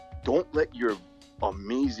 don't let your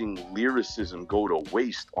amazing lyricism go to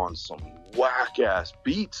waste on some whack ass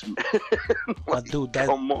beats, man. Like, dude,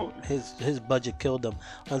 come on. His budget killed him.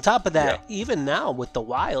 On top of that, even now with The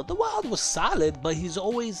Wild was solid, but he's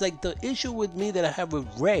always like, the issue with me that I have with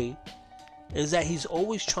Ray is that he's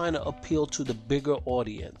always trying to appeal to the bigger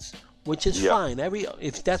audience, which is fine.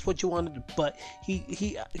 If that's what you want to do, but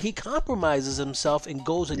he compromises himself and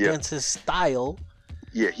goes against his style.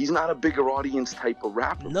 Yeah, he's not a bigger audience type of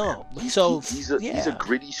rapper. No, he's a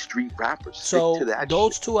gritty street rapper. Stick to that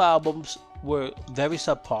those shit. 2 albums were very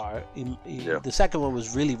subpar. The second one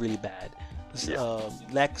was really, really bad.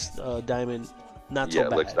 Lex Diamond, not so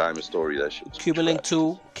bad. Lex Diamond story, that shit. Cuban Link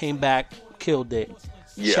 2 came back, killed it.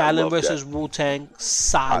 Shaolin versus Wu-Tang,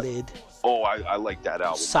 solid. I like that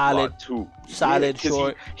album solid a lot too. Solid,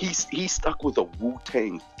 short. He stuck with a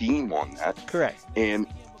Wu-Tang theme on that. Correct. And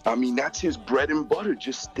that's his bread and butter.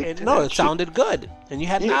 Just stick to that. No, it sounded good, and you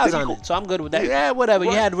had Nas on it, so I'm good with that. Yeah, whatever.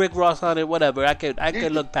 Right. You had Rick Ross on it, whatever. I could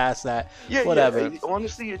look past that. Yeah, whatever. Yeah.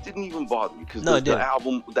 Honestly, it didn't even bother me because the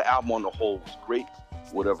album on the whole was great.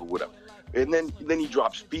 Whatever. And then he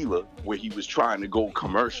drops Fila, where he was trying to go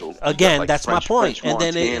commercial. Again, like that's my point. French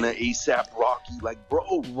Montana, ASAP Rocky, like,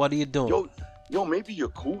 bro, what are you doing? Yo, maybe you're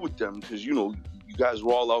cool with them because you guys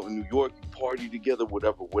were all out in New York, you party together,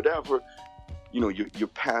 whatever. Your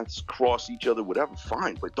paths cross each other, whatever.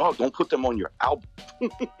 Fine, but dog, don't put them on your album.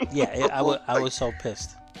 I was so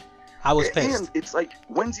pissed. I was pissed. And it's like,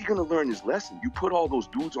 when's he gonna learn his lesson? You put all those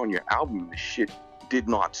dudes on your album, and the shit did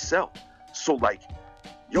not sell. So like,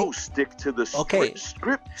 stick to the script.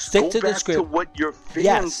 Stick to the To script. what your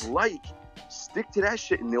fans like. Stick to that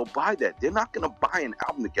shit, and they'll buy that. They're not gonna buy an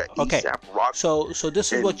album that got ASAP Rocky. So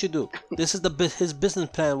this is what you do. This is his business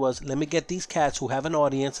plan was, let me get these cats who have an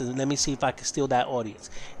audience, and let me see if I can steal that audience.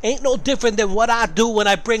 Ain't no different than what I do when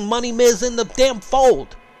I bring Money Miz in the damn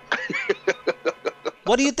fold.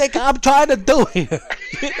 What do you think I'm trying to do here?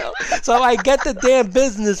 So I get the damn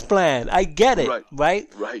business plan. I get it, right?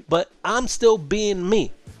 Right. But I'm still being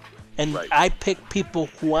me. And I pick people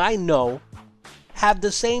who I know have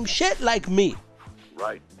the same shit like me.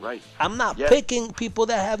 Right. I'm not picking people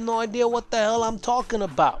that have no idea what the hell I'm talking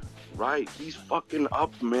about. Right. He's fucking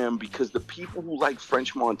up, man, because the people who like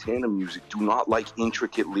French Montana music do not like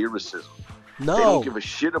intricate lyricism. No. They don't give a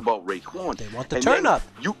shit about Raekwon. They want the turn up.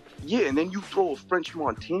 And then you throw a French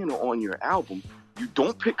Montana on your album. You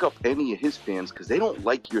don't pick up any of his fans because they don't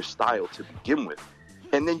like your style to begin with.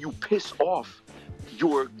 And then you piss off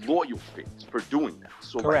your loyal fans for doing that.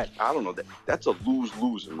 So correct. I don't know, that's a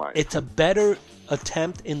lose-lose in my opinion. It's a better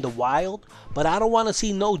attempt in The Wild, but I don't want to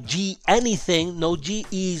see no G anything, no G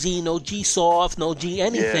Easy, no G Soft, no G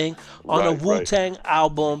anything on a Wu-Tang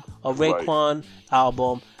album, a Raekwon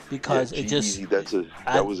album, because it just G-Eazy,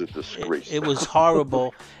 that was a disgrace. It was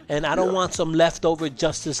horrible, and I don't want some leftover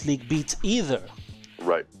Justice League beats either.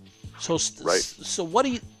 Right. So what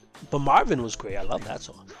do you? But Marvin was great. I love that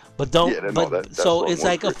song. But don't. Yeah, but that so song it's was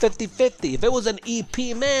like great. a 50-50. If it was an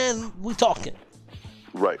EP, man, we talking.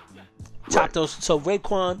 Right. Top those. So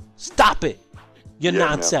Raekwon, stop it. Your Yeah,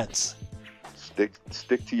 nonsense. Man.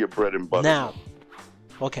 Stick to your bread and butter. Now,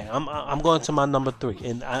 okay, I'm going to my number 3,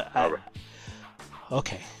 and I All right.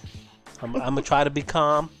 okay, I'm gonna try to be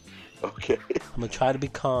calm. Okay. I'm gonna try to be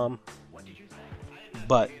calm.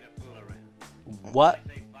 But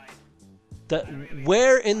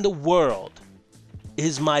where in the world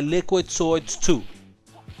is my Liquid Swords 2?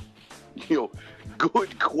 Yo,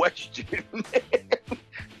 good question.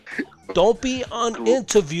 Don't be on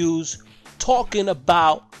interviews talking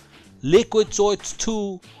about Liquid Swords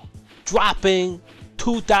 2 dropping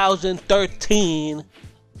 2013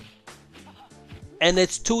 and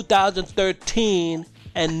it's 2013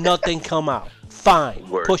 and nothing come out. Fine.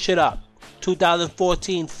 Word. Push it up.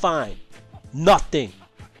 2014, fine. Nothing.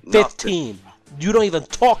 15. You don't even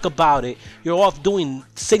talk about it. You're off doing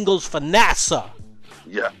singles for NASA.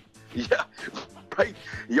 Yeah, right.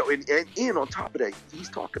 Yo, and on top of that, he's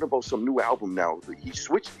talking about some new album now. He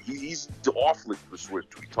switched. He's off Liquid Swords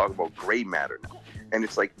 2. He's talking about Gray Matter now, and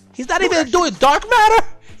it's like he's not even doing Dark Matter.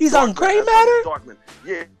 He's on Gray Matter. Dark Matter.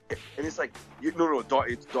 Yeah, and it's like no,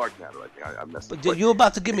 it's Dark Matter. I think I messed up. But you're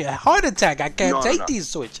about to give me a heart attack. I can't take No. these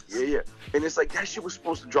switches. Yeah, and it's like that shit was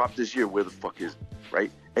supposed to drop this year. Where the fuck is it?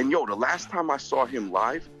 Right? And yo, the last time I saw him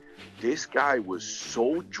live, this guy was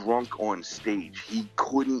so drunk on stage he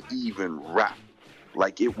couldn't even rap.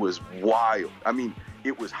 Like, it was wild. I mean,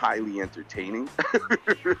 it was highly entertaining.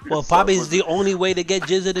 Well, probably is the only way to get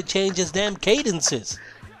Jizza to change his damn cadences.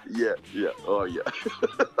 Yeah. Oh yeah.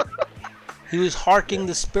 He was harking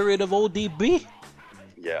the spirit of ODB.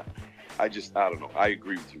 Yeah. I don't know. I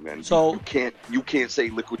agree with you, man. So you can't say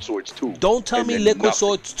Liquid Swords 2. Don't tell me Liquid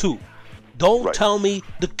Swords 2. Don't tell me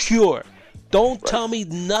The Cure. Don't tell me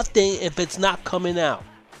nothing if it's not coming out.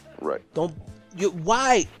 Right.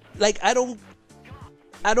 Why? Like, I don't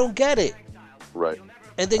get it. Right.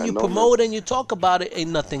 And then you promote and you talk about it, ain't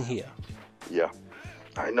nothing here. Yeah.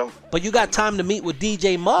 I know. But you got time to meet with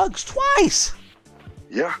DJ Muggs twice.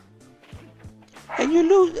 Yeah. And you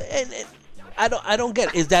lose. And I don't get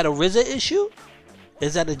it. Is that a RZA issue?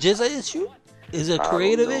 Is that a Jizza issue? Is it a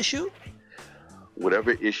creative issue?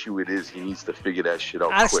 Whatever issue it is, he needs to figure that shit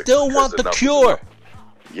out. I quick still want The Cure.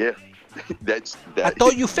 Yeah. That. I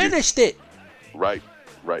thought you finished it. Right.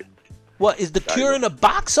 What, is The Cure in a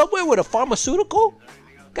box somewhere with a pharmaceutical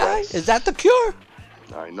guy? Is that The Cure?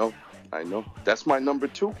 I know. That's my number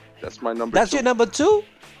 2. That's your number 2?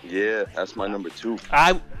 Yeah, that's my number 2.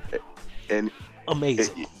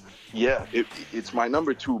 Amazing. It's my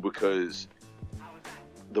number 2 because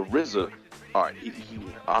the RZA, all right, he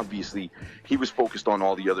obviously, he was focused on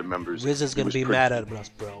all the other members. RZA's going to be mad at us,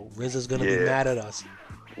 bro. RZA's going to be mad at us.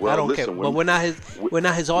 Well, I don't care. But we're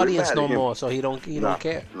not his audience no more, so he don't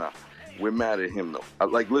care. Nah. We're mad at him though.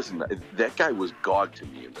 Like, listen, that guy was God to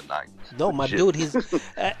me in the 90s. No, my dude, he's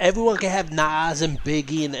everyone can have Nas and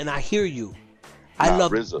Biggie, and I hear you. I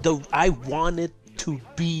love RZA. I wanted to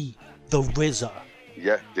be the RZA.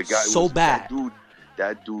 Yeah, the guy so was bad.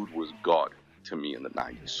 That dude was God to me in the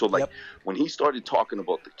 90s. So like when he started talking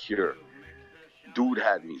about The Cure, dude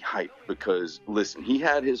had me hyped because listen, he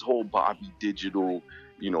had his whole Bobby Digital,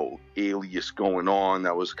 alias going on.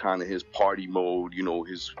 That was kind of his party mode,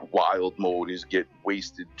 his wild mode, his get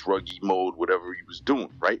wasted druggy mode, whatever he was doing,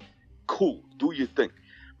 right? Cool, do your thing.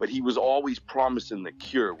 But he was always promising The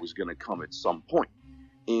Cure was going to come at some point.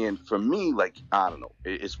 And for me, like, I don't know,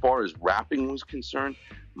 as far as rapping was concerned,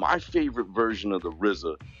 my favorite version of the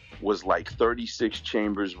RZA was like 36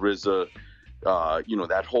 Chambers RZA,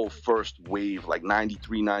 that whole first wave, like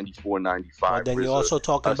 93, 94, 95. And then RZA, you're also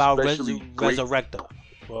talking about especially Resurrector.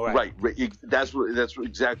 Right. That's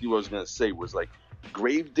exactly what I was going to say, was like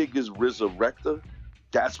Gravediggers Resurrector.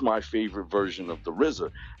 That's my favorite version of the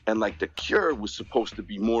RZA. And like The Cure was supposed to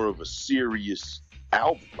be more of a serious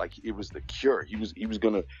album. Like, it was The Cure. He was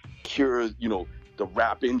going to cure, the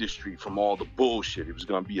rap industry from all the bullshit. It was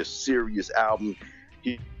going to be a serious album.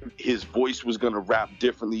 His voice was going to rap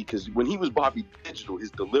differently because when he was Bobby Digital,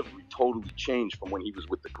 his delivery totally changed from when he was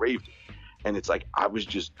with the Gravediggers. And it's like, I was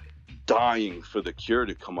just dying for The Cure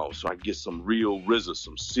to come out so I get some real RZA,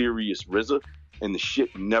 some serious RZA, and the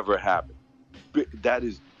shit never happened.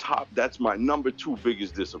 That's my number 2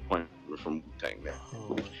 biggest disappointment from Wu-Tang, man.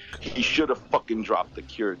 He should have fucking dropped The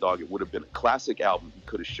Cure, dog. It would have been a classic album. He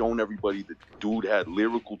could have shown everybody that dude had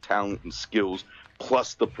lyrical talent and skills,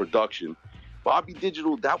 plus the production. Bobby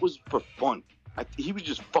Digital, that was for fun. He was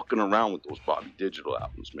just fucking around with those Bobby Digital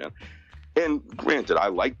albums, man. And granted, I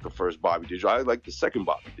liked the first Bobby Digital. I liked the second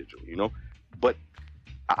Bobby Digital, but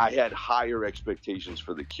I had higher expectations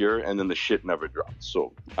for The Cure, and then the shit never dropped.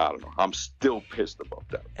 So I don't know. I'm still pissed about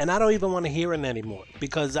that. And I don't even want to hear it anymore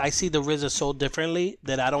because I see the RZA so differently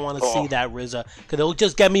that I don't want to see that RZA because it'll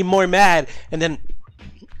just get me more mad. And then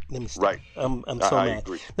let me stop. Right. I'm so mad.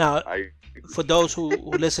 Agree. Now, I agree. For those who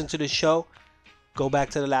listen to the show, go back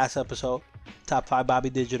to the last episode. Top 5 Bobby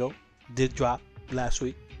Digital did drop last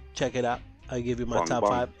week. Check it out. I give you my top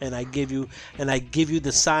 5, and I give you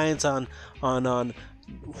the science on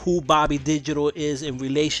who Bobby Digital is in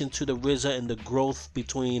relation to the RZA and the growth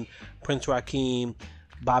between Prince Rakeem,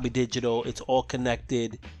 Bobby Digital. It's all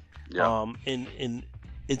connected. Yeah. In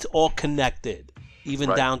it's all connected, even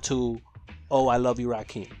down to I Love You,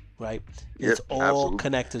 Rakeem. Right? It's all absolutely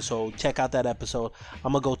connected. So check out that episode.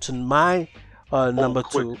 I'm gonna go to my number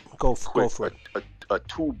 2. Go for it. A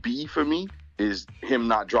 2B for me is him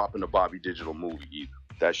not dropping a Bobby Digital movie either.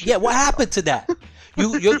 That shit. Yeah, what happened to that?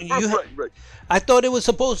 You right. I thought it was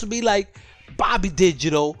supposed to be like Bobby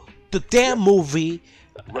Digital, the damn movie.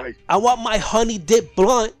 Right. I want my honey dip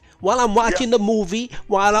blunt while I'm watching the movie,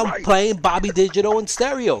 while I'm playing Bobby Digital in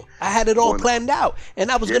stereo. I had it all planned out,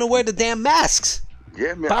 and I was gonna wear the damn masks.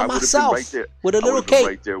 Yeah, man. By myself, right there, with a little cake.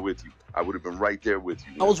 Right there with you. I would have been right there with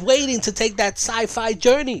you. Man. I was waiting to take that sci-fi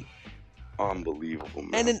journey. Unbelievable,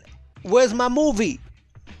 man. And then, where's my movie?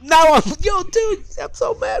 Now dude, I'm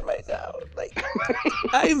so mad right now. Like,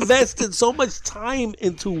 I invested so much time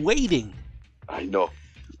into waiting. I know.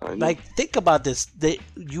 Like, think about this.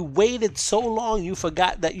 You waited so long, you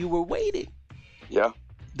forgot that you were waiting. Yeah.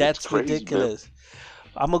 That's crazy, ridiculous.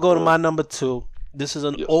 Man. I'm going to go to my number 2. This is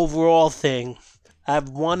an overall thing. I have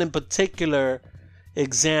one in particular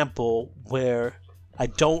example where I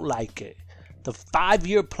don't like it. The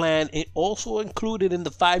 5-year plan, it also included in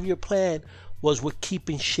the 5-year plan was we're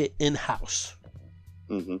keeping shit in-house.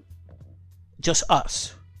 Mm-hmm. Just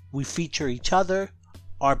us. We feature each other,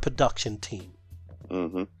 our production team.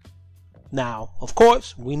 Mm-hmm. Now, of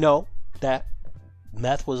course, we know that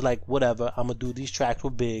Meth was like, whatever, I'm going to do these tracks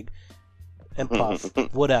with Big and Puff,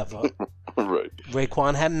 whatever. Right.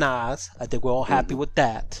 Raekwon had Nas. I think we're all happy with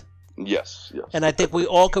that. Yes. And I think we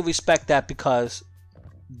all could respect that because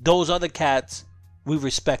those other cats, we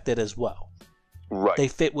respected as well. Right. They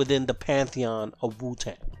fit within the pantheon of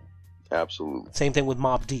Wu-Tang. Absolutely. Same thing with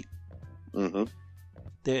Mobb Deep. Mm-hmm.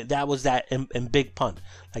 That was that and Big Pun.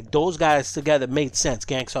 Like, those guys together made sense.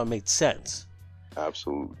 Gang Starr made sense.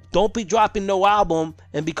 Absolutely. Don't be dropping no album,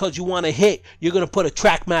 and because you want to hit, you're going to put a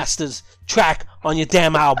Trackmasters track on your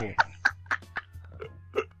damn album.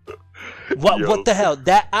 What the hell?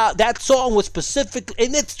 That song was specific,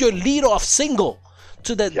 and it's your lead-off single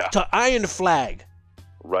to Iron Flag.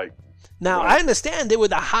 Right. Now, I understand they were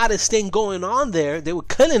the hottest thing going on there. They were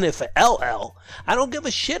killing it for LL. I don't give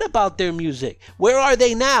a shit about their music. Where are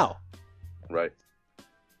they now? Right.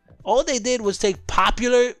 All they did was take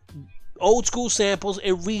popular old school samples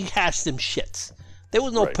and rehash them shits. There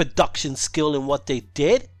was no production skill in what they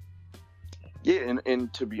did. Yeah,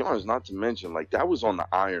 and to be honest, not to mention, like, that was on the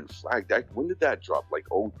Iron Flag. When did that drop? Like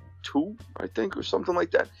 02, I think, or something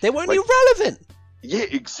like that? They weren't irrelevant. Yeah,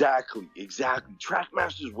 exactly.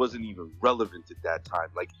 Trackmasters wasn't even relevant at that time.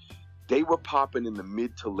 Like, they were popping in the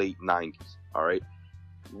mid to late 90s, all right?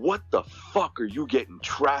 What the fuck are you getting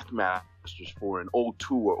Trackmasters for in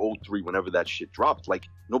 02 or 03 whenever that shit dropped? Like,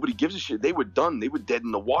 nobody gives a shit. They were done. They were dead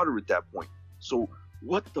in the water at that point. So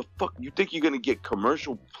what the fuck? You think you're going to get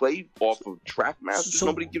commercial play off of Trackmasters? So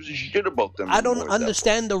nobody gives a shit about them. I don't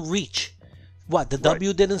understand the reach. What, the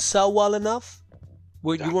W didn't sell well enough?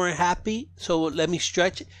 Where you weren't happy, so let me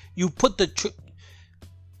stretch it. You put the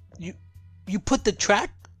you put the track,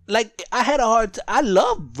 like, I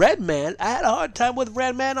love Redman. I had a hard time with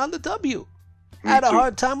Redman on the W. I had a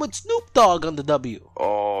hard time with Snoop Dogg on the W.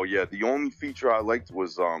 Oh yeah, the only feature I liked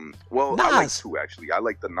was Nas. I liked 2 actually. I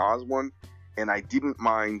liked the Nas one, and I didn't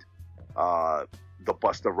mind the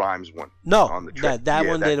Busta Rhymes one. No, on the track. that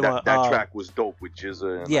one didn't. That track was dope with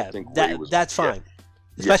Jizza. And I think that's fine.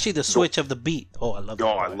 Especially the switch of the beat. Oh, I love that.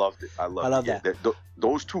 Oh, I loved it. I love that.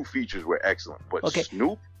 Those 2 features were excellent. But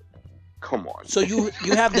Snoop, come on. So you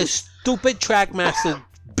have this stupid Trackmaster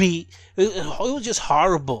beat. It was just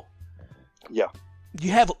horrible. Yeah.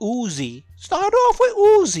 You have Uzi. Start off with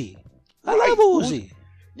Uzi. I love Uzi.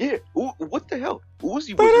 Yeah. What the hell?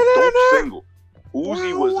 Uzi was a dope single.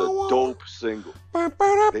 Uzi was a dope single.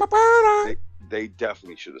 They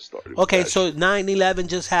definitely should have started. Okay, so 9/11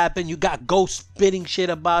 just happened. You got Ghost spitting shit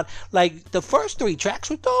about, like, the first 3 tracks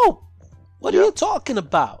were dope. What are you talking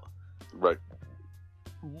about? Right.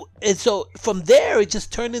 And so from there, it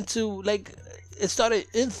just turned into, like, it started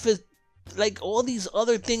like all these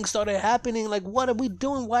other things started happening. Like, what are we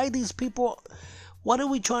doing? Why are these people? What are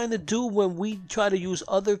we trying to do when we try to use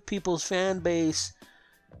other people's fan base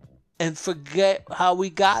and forget how we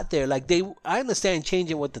got there? Like I understand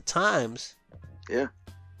changing with the times. Yeah.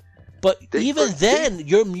 But even then,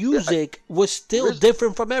 your music was still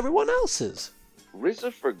different from everyone else's.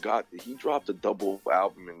 RZA forgot that he dropped a double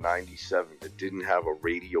album in '97 that didn't have a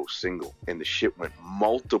radio single, and the shit went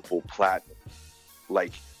multiple platinum.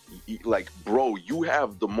 Like, bro, you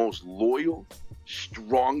have the most loyal,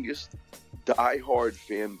 strongest, diehard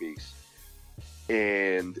fan base,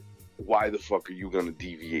 and why the fuck are you gonna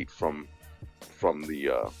deviate from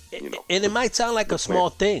the And it might sound like a small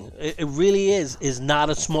thing. It really is not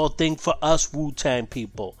a small thing for us Wu-Tang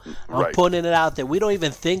people. I'm putting it out there. We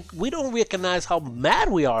don't recognize how mad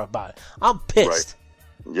we are about it. I'm pissed.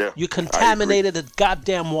 Right. Yeah. You contaminated the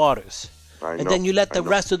goddamn waters. And then you let the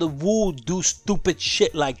rest of the Wu do stupid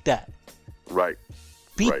shit like that. Right.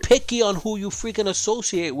 Be picky on who you freaking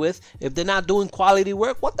associate with. If they're not doing quality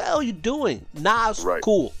work, what the hell are you doing? Nas,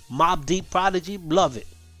 cool. Mobb Deep, Prodigy, love it.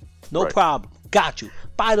 No problem. Got you.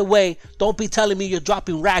 By the way, don't be telling me you're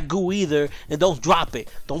dropping Ragu either, and don't drop it.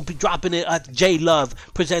 Don't be dropping it at J Love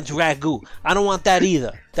presents Ragu. I don't want that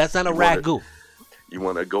either. That's not a Ragu. You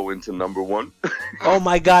want to go into number one? Oh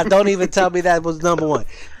my God! Don't even tell me that was number one.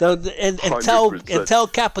 And tell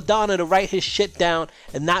Capadonna to write his shit down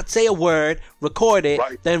and not say a word. Record it,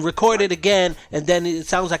 then record it again, and then it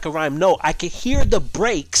sounds like a rhyme. No, I can hear the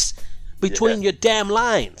breaks between your damn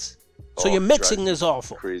lines. So your mixing is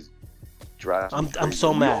awful. Crazy. I'm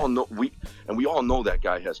so mad. We all know that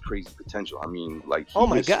guy has crazy potential. I mean, like,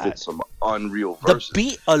 he spit some unreal verses. The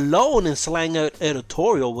beat alone in Slang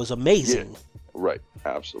Editorial was amazing. Yeah. Right,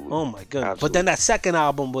 absolutely. Oh my god! But then that second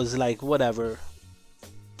album was like whatever.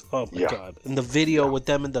 Oh my god! And the video with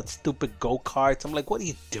them in the stupid go-karts, I'm like, what are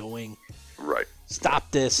you doing? Right. Stop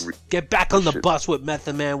this. Get back on the bus with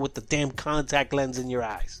Method Man with the damn contact lens in your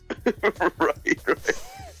eyes. right.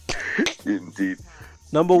 Indeed.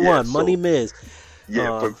 Number one, Money Miz.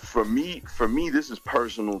 Yeah, for me, this is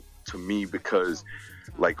personal to me because,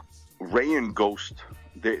 like, Ray and Ghost,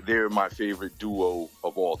 they're my favorite duo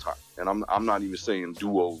of all time, and I'm not even saying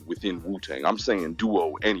duo within Wu-Tang. I'm saying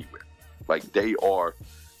duo anywhere. Like, they are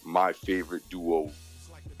my favorite duo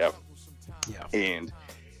ever. Yeah. And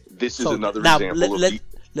this is another example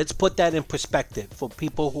Let's put that in perspective for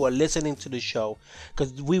people who are listening to the show,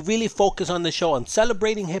 because we really focus on the show on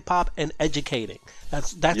celebrating hip hop and educating.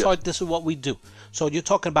 This is what we do. So you're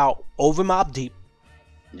talking about over Mobb Deep.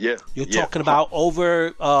 Yeah. You're talking about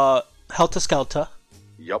over Helter Skelter.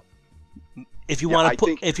 Yep. If you want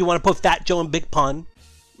to put Fat Joe and Big Pun.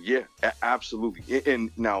 Yeah, absolutely. And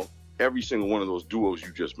now every single one of those duos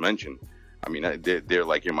you just mentioned, I mean, they're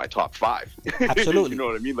like in my top 5. Absolutely. You know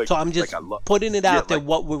what I mean? Like, so I'm just putting it out there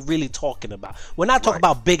what we're really talking about. We're not talking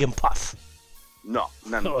about Big and Puff. No.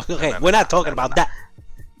 Okay, we're not talking about that.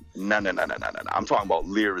 No. I'm talking about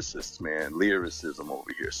lyricists, man. Lyricism over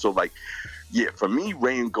here. So, like, yeah, for me,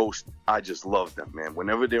 Ray and Ghost, I just love them, man.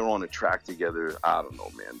 Whenever they're on a track together, I don't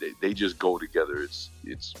know, man. They just go together. It's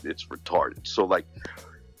retarded. So, like,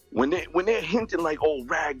 when they're hinting like, oh,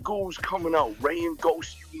 Ragu's coming out, Ray and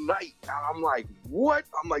Ghost unite, I'm like, what?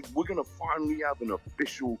 I'm like, we're gonna finally have an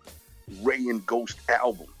official Ray and Ghost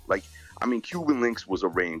album. Like, I mean, Cuban Links was a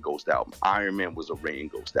Ray and Ghost album. Iron Man was a Ray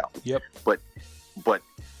and Ghost album. Yep. But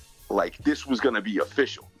like, this was gonna be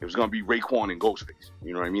official. It was gonna be Raekwon and Ghostface.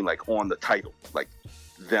 You know what I mean? Like, on the title, like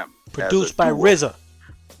them. Produced by RZA.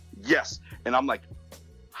 Yes. And I'm like,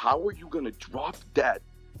 how are you gonna drop that?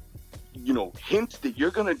 You know, hint that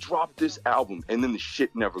you're gonna drop this album, and then the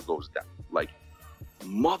shit never goes down. Like,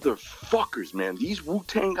 motherfuckers, man. These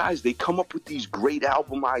Wu-Tang guys, they come up with these great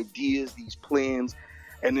album ideas, these plans,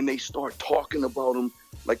 and then they start talking about them.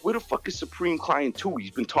 Like, where the fuck is Supreme Client 2?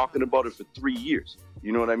 He's been talking about it for 3 years.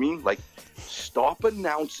 You know what I mean? Like, stop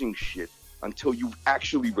announcing shit until you've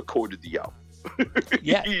actually recorded the album.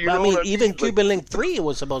 Yeah, I mean, even Cuban Link 3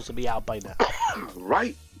 was supposed to be out by now.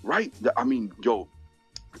 Right. I mean, yo,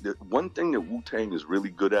 the one thing that Wu-Tang is really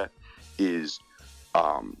good at is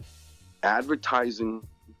advertising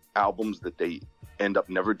albums that they end up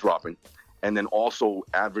never dropping, and then also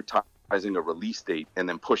advertising a release date and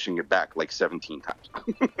then pushing it back like 17 times.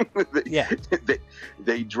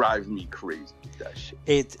 They drive me crazy with that shit.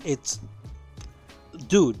 It's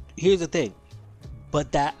dude, here's the thing.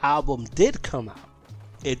 But that album did come out.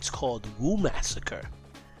 It's called Wu Massacre.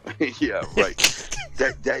 Yeah, right.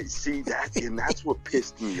 And that's what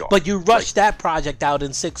pissed me off. But you rushed that project out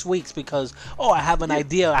in 6 weeks because, I have an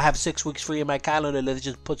idea. I have 6 weeks free in my calendar. Let's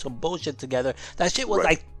just put some bullshit together. That shit was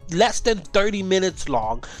like less than 30 minutes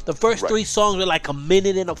long. The first Right. 3 songs were like a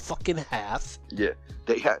minute and a fucking half. Yeah,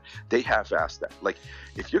 they half-assed that. Like,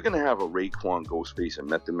 if you're gonna have a Raekwon, Ghostface, and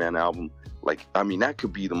Method Man album, like, I mean, that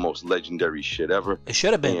could be the most legendary shit ever. It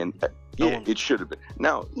should have been. And it should have been.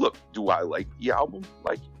 Now, look, do I like the album?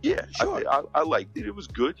 Like, yeah, Sure. I liked it. It was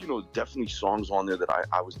good. You know, definitely songs on there that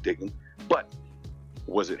I was digging. But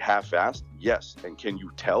was it half-assed? Yes. And can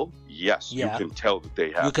you tell? Yes. Yeah. You can tell that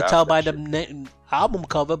they have. You could tell by the album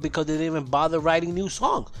cover because they didn't even bother writing new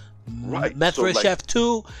songs. Right. Metroid So, Chef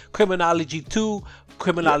 2, Criminology 2,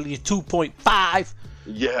 Criminology 2.5.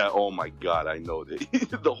 Yeah, oh my God, I know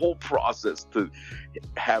that. The whole process to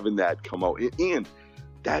having that come out, and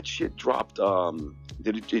that shit dropped.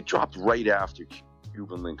 It dropped right after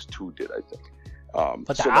Cuban Links 2 did, I think.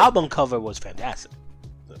 But the so, album cover was fantastic.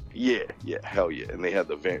 Yeah, hell yeah, and they had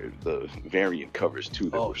the variant covers too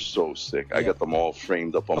that were so sick. I got them all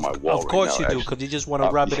framed up on my wall. Of course right you now, do, actually. because you just want to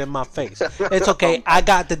rub it in my face. It's okay. I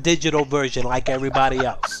got the digital version like everybody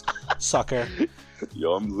else, sucker.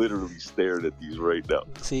 Yo, I'm literally staring at these right now.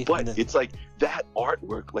 See, but it's like that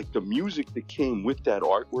artwork, like the music that came with that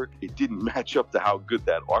artwork, it didn't match up to how good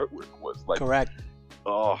that artwork was. Like, correct.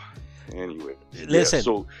 Oh, anyway. Listen. Yeah,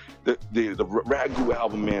 so the Ragu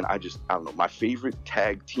album, man, I don't know. My favorite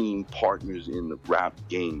tag team partners in the rap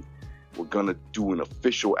game were gonna do an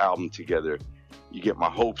official album together. You get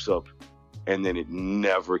my hopes up, and then it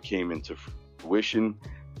never came into fruition.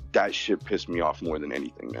 That shit pissed me off more than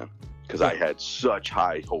anything, man. Because I had such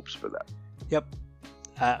high hopes for that. Yep.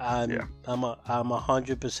 I'm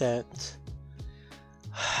 100%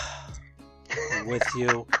 with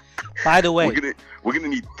you. By the way, we're gonna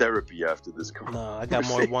need therapy after this conversation. No, I got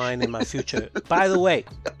more wine in my future. By the way,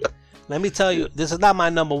 let me tell you, this is not my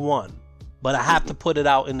number one, but I have to put it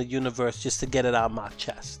out in the universe just to get it out of my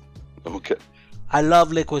chest. Okay. I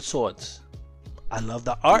love Liquid Swords. I love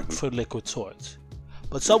the art for Liquid Swords.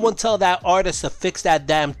 But someone tell that artist to fix that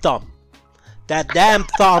damn thumb. That damn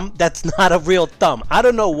thumb, that's not a real thumb. I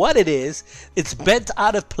don't know what it is. It's bent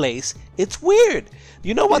out of place. It's weird.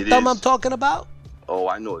 You know what thumb I'm talking about? Oh,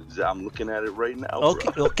 I know exactly. I'm looking at it right now. Okay,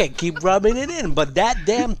 bro. okay, keep rubbing it in. But that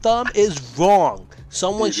damn thumb is wrong.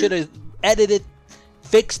 Someone should have edited,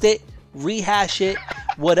 fixed it, rehash it,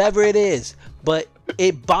 whatever it is. But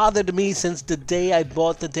it bothered me since the day I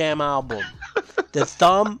bought the damn album. The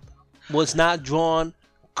thumb was not drawn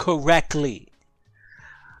correctly.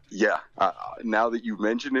 Yeah, now that you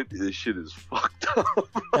mention it, this shit is fucked up.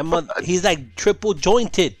 He's like triple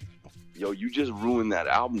jointed. Yo, you just ruined that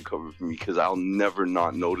album cover for me because I'll never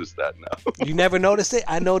not notice that now. You never noticed it?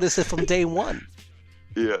 I noticed it from day one.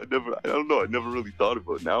 Yeah, I don't know. I never really thought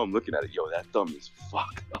about it. Now I'm looking at it. Yo, that thumb is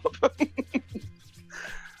fucked up.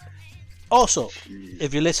 Also,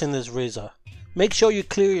 if you listen to this, RZA, make sure you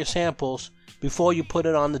clear your samples before you put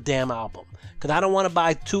it on the damn album. Because I don't want to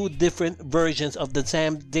buy 2 different versions of the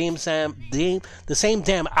same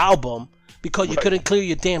damn album because you couldn't clear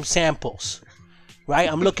your damn samples. Right?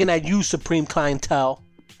 I'm looking at you, Supreme Clientele.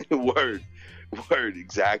 Word,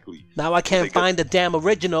 exactly. Now I can't find the damn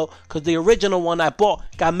original because the original one I bought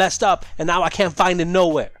got messed up and now I can't find it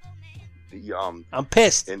nowhere. I'm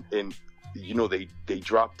pissed. And you know, they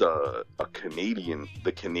dropped the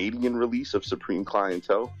Canadian release of Supreme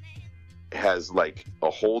Clientele. Has like a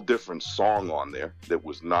whole different song on there that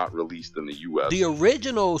was not released in the U.S. The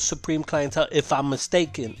original Supreme Clientele, if I'm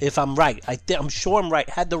mistaken, if I'm right, I'm sure I'm right,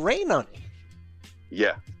 had The Rain on it.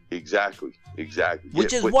 Yeah, exactly.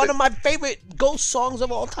 Which is one of my favorite Ghost songs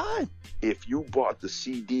of all time. If you bought the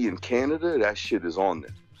CD in Canada, that shit is on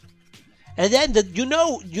there. And then you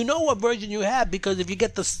know what version you have, because if you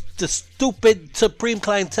get the stupid Supreme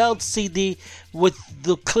Clientele CD with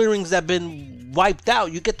the clearings that have been wiped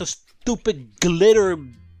out, you get the stupid glitter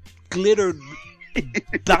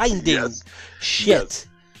binding shit.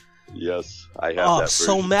 Yes, I have that. I'm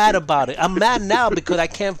so mad about it. I'm mad now because I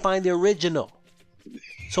can't find the original.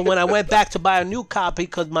 So when I went back to buy a new copy,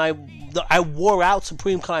 because I wore out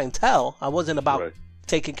Supreme Clientele, I wasn't about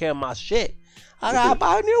taking care of my shit. I gotta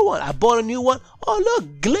buy a new one. I bought a new one. Oh,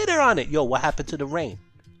 look, glitter on it. Yo, what happened to The Rain?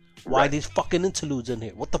 Why are these fucking interludes in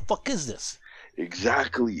here? What the fuck is this?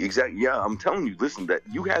 Exactly. Yeah, I'm telling you, listen, that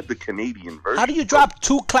you had the Canadian version. How do you drop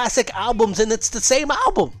 2 classic albums and it's the same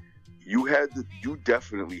album? You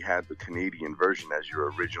definitely had the Canadian version as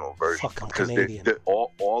your original version. Fucking Canadian.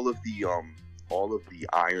 All of the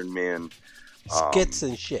Iron Man skits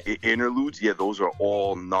and shit. Interludes, yeah, those are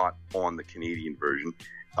all not on the Canadian version.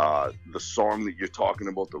 The song that you're talking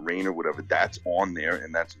about, The Rain or whatever, that's on there,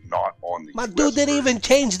 and that's not on the My US dude didn't version. even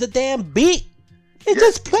change the damn beat. It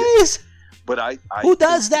just plays. But I who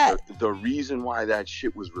does that? The reason why that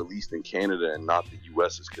shit was released in Canada and not the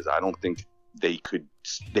U.S. is because I don't think they could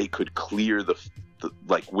clear the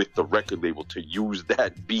like with the record label to use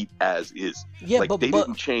that beat as is. Yeah, like, they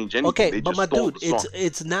didn't change anything. Okay, they but just my stole dude, the song.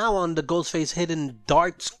 it's now on the Ghostface Hidden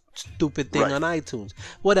Dark stupid thing Right. on iTunes.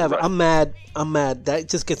 Whatever. Right. I'm mad. That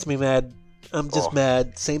just gets me mad. I'm just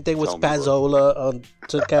mad. Same thing with Tell me about it. Spazzola on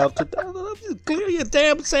Took Out 2000. Clear your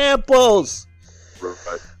damn samples.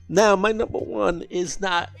 Right. Now, my number one is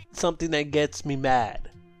not something that gets me mad.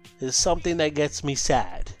 It's something that gets me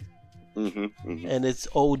sad. And it's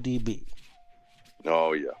ODB.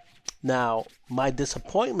 Oh, yeah. Now, my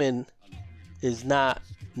disappointment is not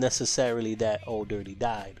necessarily that Old Dirty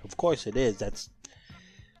died. Of course it is.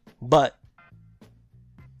 But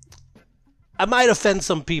I might offend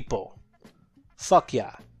some people. Fuck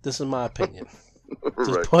yeah. This is my opinion.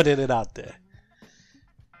 Just Right. putting it out there.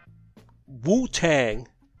 Wu-Tang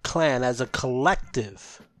Clan as a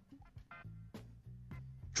collective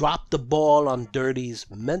dropped the ball on Dirty's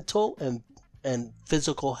mental and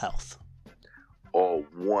physical health. Oh,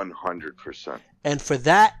 100%. And for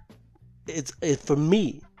that, for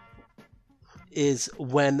me, is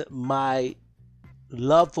when my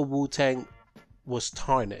love for Wu-Tang was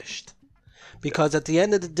tarnished. Because at the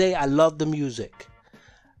end of the day, I love the music.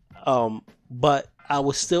 But I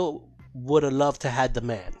would have loved to have the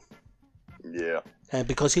man. Yeah. And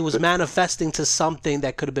because he was manifesting to something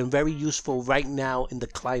that could have been very useful right now in the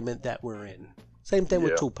climate that we're in. Same thing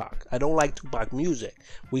with Tupac. I don't like Tupac music.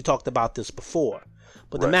 We talked about this before.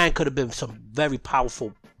 But the man could have been some very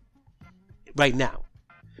powerful right now.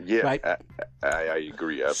 Yeah, right? I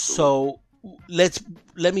agree, absolutely. So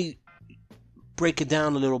let me break it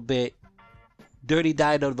down a little bit. Dirty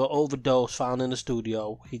died of an overdose found in the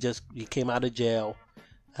studio. He came out of jail.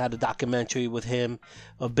 Had a documentary with him.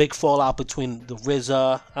 A big fallout between the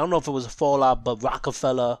RZA. I don't know if it was a fallout, but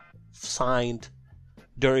Rockefeller signed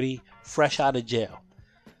Dirty fresh out of jail.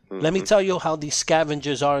 Let me tell you how these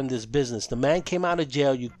scavengers are in this business. The man came out of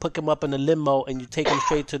jail. You pick him up in a limo and you take him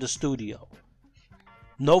straight to the studio.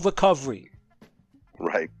 No recovery.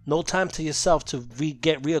 Right. No time to yourself to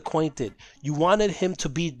get reacquainted. You wanted him to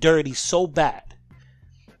be dirty so bad.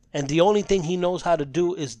 And the only thing he knows how to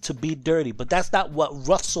do is to be dirty. But that's not what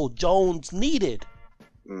Russell Jones needed.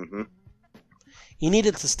 He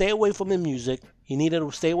needed to stay away from the music. He needed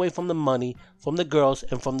to stay away from the money, from the girls,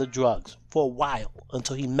 and from the drugs for a while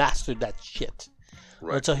until he mastered that shit.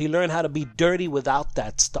 Right. Until he learned how to be dirty without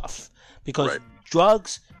that stuff. Because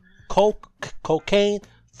drugs, cocaine,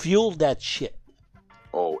 fueled that shit.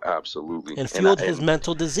 Oh, absolutely. And fueled his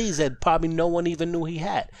mental disease that probably no one even knew he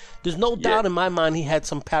had. There's no doubt in my mind he had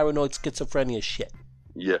some paranoid schizophrenia shit.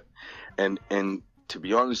 Yeah. And to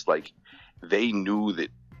be honest, like, they knew that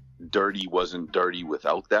Dirty wasn't dirty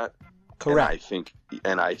without that. Correct.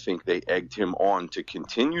 And I think they egged him on to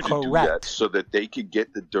continue to do that so that they could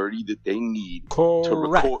get the dirty that they need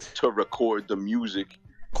to record the music.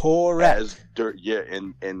 Correct. As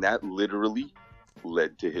and that literally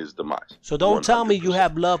led to his demise. So don't 100%. Tell me you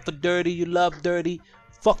have love for Dirty, you love Dirty.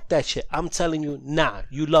 Fuck that shit. I'm telling you, nah,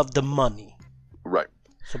 you love the money. Right.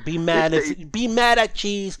 So be mad be mad at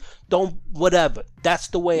Cheese. Don't whatever. That's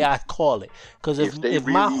the way I call it. Because if really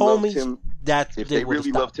my homies, if they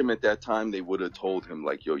really loved him at that time, they would have told him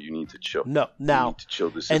like, "Yo, you need to chill." No, now you need to chill.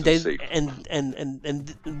 This isn't safe.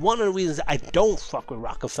 And one of the reasons I don't fuck with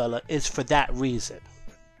Rockefeller is for that reason.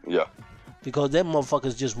 Yeah. Because them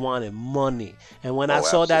motherfuckers just wanted money. And when I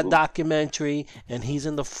saw that documentary and he's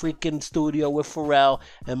in the freaking studio with Pharrell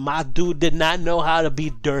and my dude did not know how to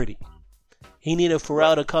be dirty. He needed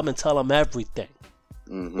Pharrell to come and tell him everything.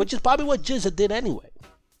 Which is probably what Jizza did anyway.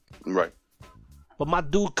 Right. But my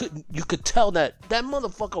dude, you could tell that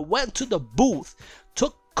motherfucker went to the booth,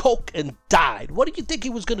 took coke and died. What do you think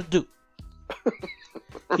he was going to do?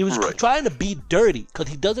 He was trying to be dirty because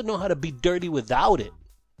he doesn't know how to be dirty without it.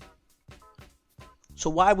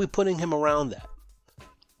 So why are we putting him around that?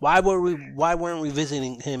 Why weren't we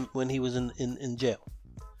visiting him when he was in jail?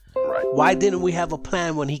 Right. Why didn't we have a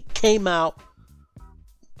plan when he came out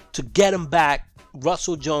to get him back,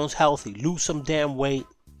 Russell Jones healthy, lose some damn weight,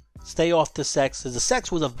 stay off the sex? Because the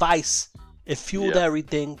sex was a vice. It fueled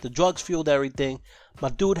everything. The drugs fueled everything. My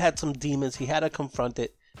dude had some demons. He had to confront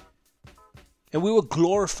it. And we were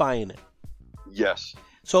glorifying it. Yes.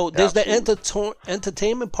 So there's the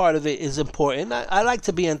entertainment part of it is important. I like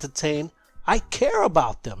to be entertained. I care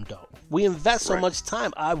about them, though. We invest so much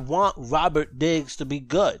time. I want Robert Diggs to be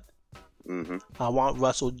good. I want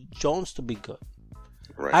Russell Jones to be good.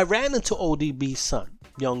 Right. I ran into ODB's son,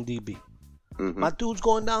 Young DB. My dude's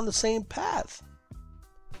going down the same path.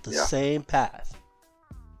 Same path.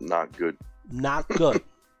 Not good. Not good.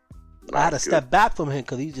 I had to step back from him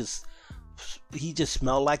because he just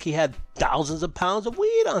smelled like he had thousands of pounds of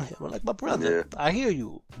weed on him. I'm like, my brother, I hear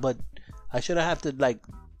you, but I shouldn't have to like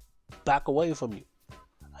back away from you.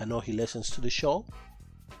 I know he listens to the show,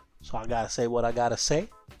 so I gotta say what I gotta say.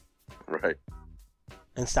 Right.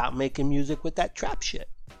 And stop making music with that trap shit.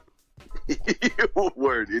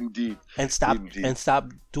 Word, indeed. And stop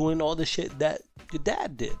doing all the shit that your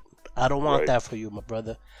dad did. I don't want that for you, my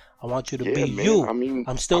brother. I want you to be you. I mean,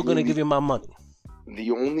 I'm still gonna give you my money.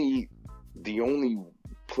 The only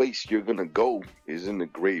place you're gonna go is in the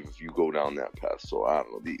grave if you go down that path. So I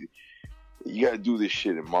don't know. You gotta do this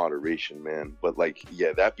shit in moderation, man. But like,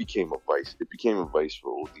 that became a vice. It became a vice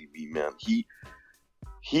for ODB, man.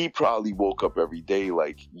 He probably woke up every day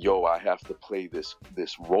like, yo, I have to play this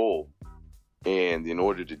role, and in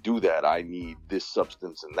order to do that, I need this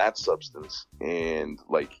substance and that substance, and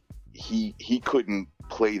like he couldn't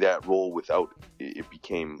play that role without it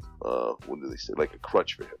became what do they say, like a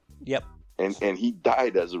crutch for him. Yep. And he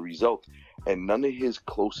died as a result, and none of his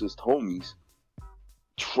closest homies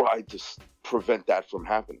tried to prevent that from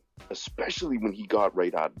happening, especially when he got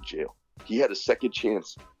right out of jail. He had a second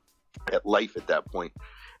chance at life at that point,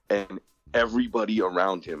 and everybody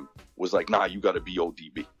around him was like, nah, you got to be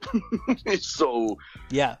ODB. So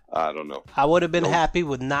I don't know. I would have been happy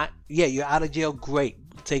with you're out of jail, great,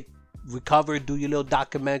 recover, do your little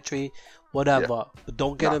documentary, whatever, but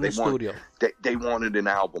don't get in the studio. They wanted an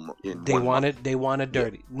album they wanted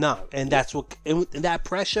dirty. No, and that's what, and that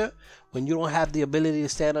pressure when you don't have the ability to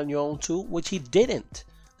stand on your own too, which he didn't.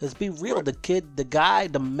 Let's be real. Right.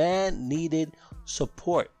 The man needed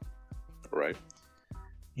support. Right.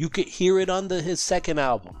 You could hear it under his second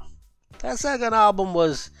album. That second album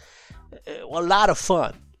was a lot of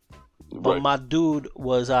fun, but my dude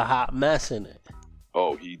was a hot mess in it.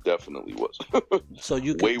 Oh, he definitely was. So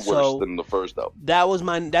you way worse than the first album.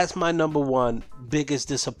 That's my number one biggest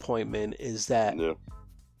disappointment is that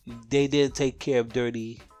they didn't take care of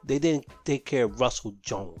Dirty. They didn't take care of Russell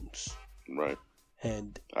Jones. Right.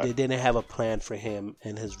 And they didn't have a plan for him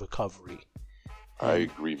and his recovery. I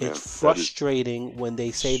agree, man. It's frustrating when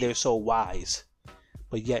they say they're so wise,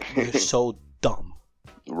 but yet you're so dumb.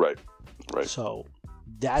 Right. So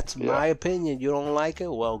that's my opinion. You don't like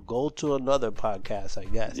it? Well, go to another podcast, I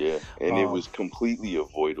guess. Yeah, and it was completely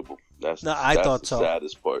avoidable. That's the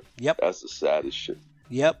saddest part. Yep. That's the saddest shit.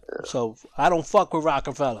 Yep. Yeah. So I don't fuck with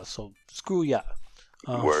Rockefeller. So screw y'all.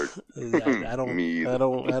 Word. I don't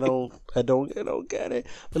get it.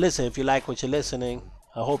 But listen, if you like what you're listening,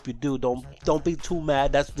 I hope you do. Don't be too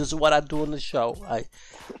mad. This is what I do on the show.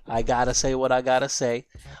 I gotta say what I gotta say.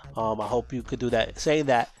 I hope you could do that. Saying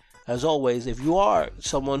that, as always, if you are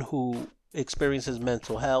someone who experiences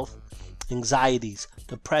mental health, anxieties,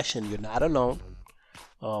 depression, you're not alone.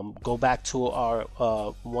 Go back to our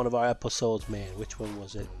one of our episodes, man. Which one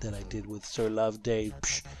was it that I did with Sir Loveday?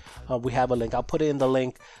 We have a link. I'll put it in the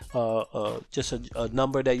link. Just a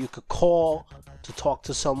number that you could call to talk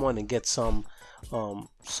to someone and get some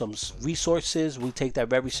resources. We take that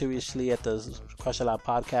very seriously at the Crush a Lot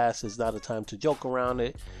podcast. It's not a time to joke around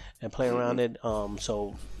it and play around it.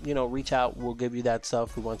 So reach out. We'll give you that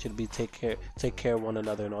stuff. We want you to take care of one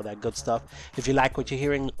another and all that good stuff. If you like what you're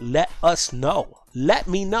hearing, let us know. Let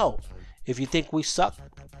me know. If you think we suck,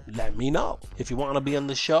 let me know. If you want to be on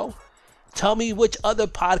the show, tell me which other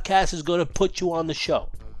podcast is going to put you on the show.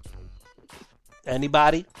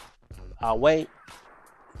 Anybody? I'll wait.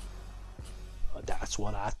 That's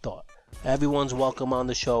what I thought. Everyone's welcome on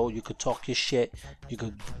the show. You could talk your shit. You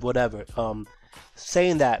could whatever.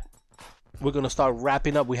 Saying that, we're gonna start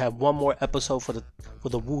wrapping up. We have one more episode for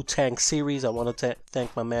the Wu-Tang series. I want to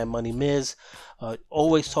thank my man Money Miz.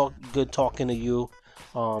 Always good talking to you.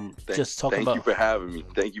 Thank you for having me.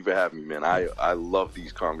 Thank you for having me, man. I love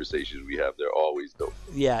these conversations we have. They're always dope.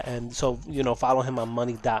 Yeah, and so follow him on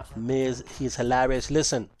money.miz. He's hilarious.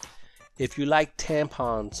 Listen, if you like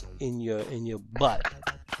tampons in your butt,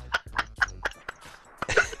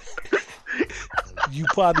 you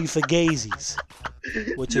probably fugazies,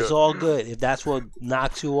 which is all good. If that's what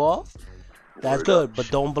knocks you off, that's good. But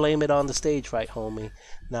don't blame it on the stage fright, homie.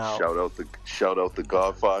 Now, shout out the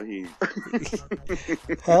Godfather.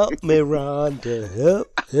 Help me, Rhonda.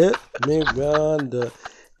 Help me, Rhonda.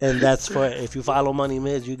 And that's for, if you follow Money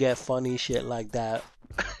Miz, you get funny shit like that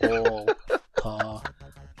all the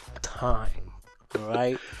time. All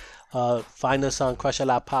right. Find us on Crush a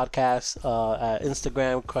Lot Podcast at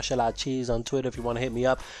Instagram, Crush a Lot Cheese on Twitter if you want to hit me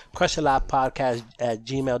up. Crush a Lot Podcast at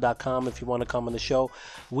gmail.com if you want to come on the show.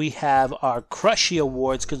 We have our Crushy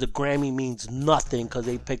Awards because the Grammy means nothing because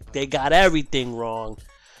they got everything wrong.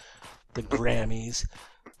 The Grammys.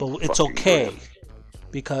 But it's okay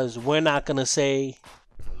because we're not going to say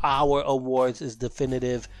our awards is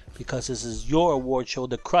definitive because this is your award show,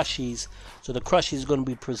 the Crushies. So the Crushies is going to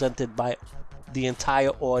be presented by the entire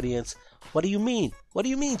audience. What do you mean? What do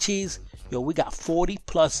you mean, Cheese? Yo, we got 40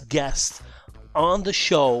 plus guests on the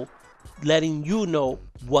show letting you know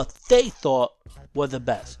what they thought were the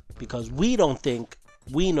best. Because we don't think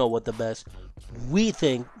we know what the best. We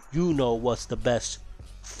think you know what's the best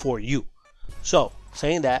for you. So,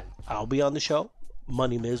 saying that, I'll be on the show.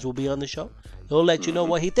 Money Miz will be on the show. He'll let you know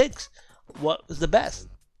what he thinks. What is the best?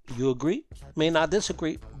 You agree? May not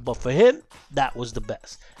disagree. But for him, that was the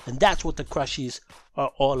best. And that's what the Crushies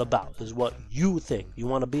are all about, is what you think. You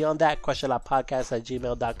want to be on that?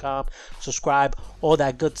 CrushALotPodcast@gmail.com. Subscribe, all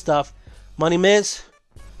that good stuff. Money Miz,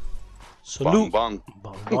 salute. Bong, bong.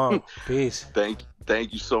 Bong, bong. Peace.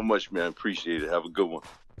 Thank you so much, man. Appreciate it. Have a good one.